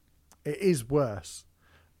it, it is worse.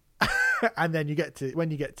 And then when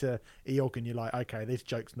you get to Eoghan, you're like, okay, this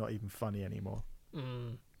joke's not even funny anymore.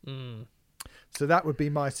 So that would be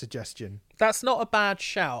my suggestion. That's not a bad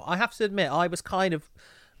shout. I have to admit, I was kind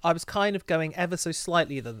of going ever so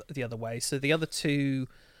slightly the other way. So the other two,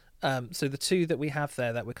 so the two that we have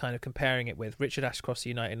there that we're kind of comparing it with, Richard Ashcroft's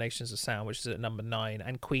United Nations of Sound, which is at number 9,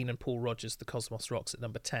 and Queen and Paul Rodgers' The Cosmos Rocks at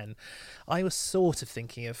number 10. I was sort of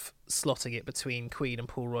thinking of slotting it between Queen and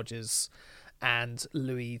Paul Rodgers and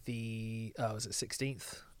Louis the was it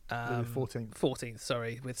 16th? Louis 14th. 14th,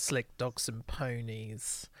 sorry, with Slick Dogs and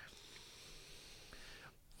Ponies.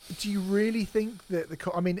 Do you really think that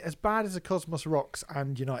as bad as the Cosmos Rocks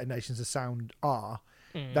and United Nations of Sound are,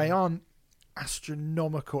 they aren't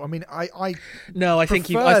astronomical. I mean, I think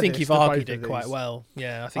you've argued it quite well.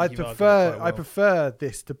 Yeah, I prefer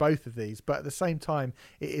this to both of these, but at the same time,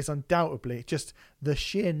 it is undoubtedly just the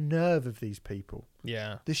sheer nerve of these people.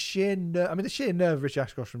 Yeah, the sheer nerve of Richard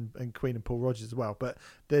Ashcroft and Queen and Paul Rodgers as well, but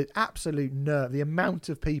the absolute nerve, the amount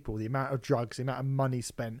of people, the amount of drugs, the amount of money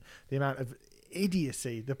spent, the amount of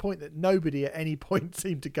idiocy, the point that nobody at any point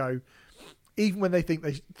seemed to go, even when they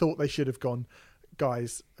thought they should have gone,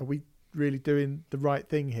 guys, are we really doing the right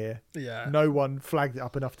thing here? Yeah. No one flagged it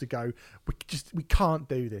up enough to go, we can't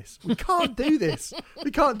do this. We can't do this.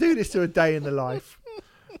 We can't do this to A Day in the Life.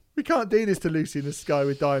 We can't do this to Lucy in the Sky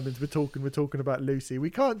with Diamonds. We're talking about Lucy. We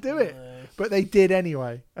can't do it. No. But they did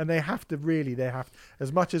anyway. And they have,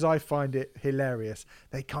 as much as I find it hilarious,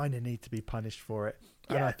 they kind of need to be punished for it.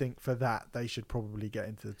 Yeah. And I think for that, they should probably get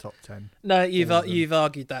into the top 10. No, you've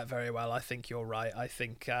argued that very well. I think you're right. I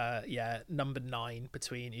think, number 9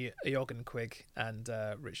 between Eoghan Quigg and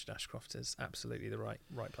Richard Ashcroft is absolutely the right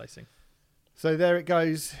placing. So there it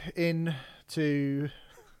goes into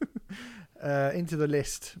the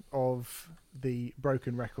list of the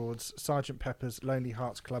broken records. Sgt. Pepper's Lonely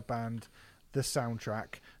Hearts Club Band, the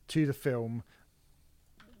soundtrack to the film,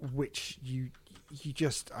 which you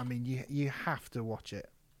have to watch it.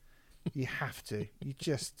 You have to. You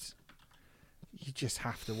just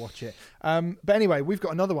have to watch it. But anyway, we've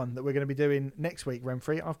got another one that we're going to be doing next week,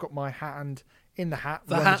 Renfrey. I've got my hand in the hat.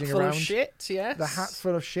 The hat full of shit, yes. The hat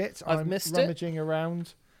full of shit. I'm rummaging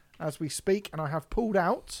around as we speak, and I have pulled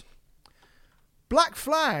out Black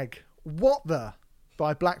Flag. What the?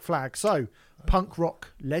 By Black Flag. So, punk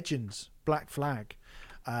rock legends, Black Flag,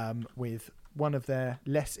 with one of their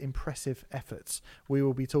less impressive efforts. We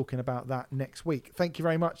will be talking about that next week. Thank you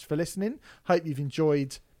very much for listening. Hope you've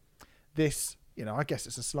enjoyed this. I guess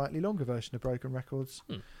it's a slightly longer version of Broken Records,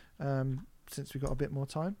 since we've got a bit more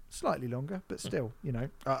time. Slightly longer, but still,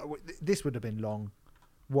 this would have been long.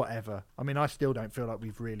 Whatever. I mean, I still don't feel like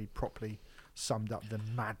we've really properly summed up the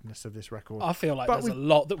madness of this record. I feel like there's a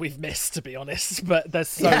lot that we've missed, to be honest, but there's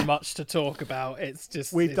so much to talk about. It's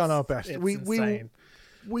just we've done our best. Insane.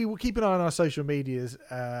 We will keep an eye on our social medias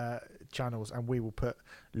channels, and we will put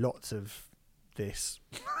lots of this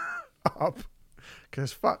up,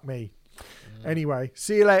 because fuck me. Anyway,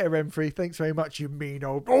 see you later, Renfrey. Thanks very much, you mean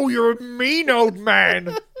old... Oh, you're a mean old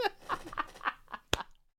man.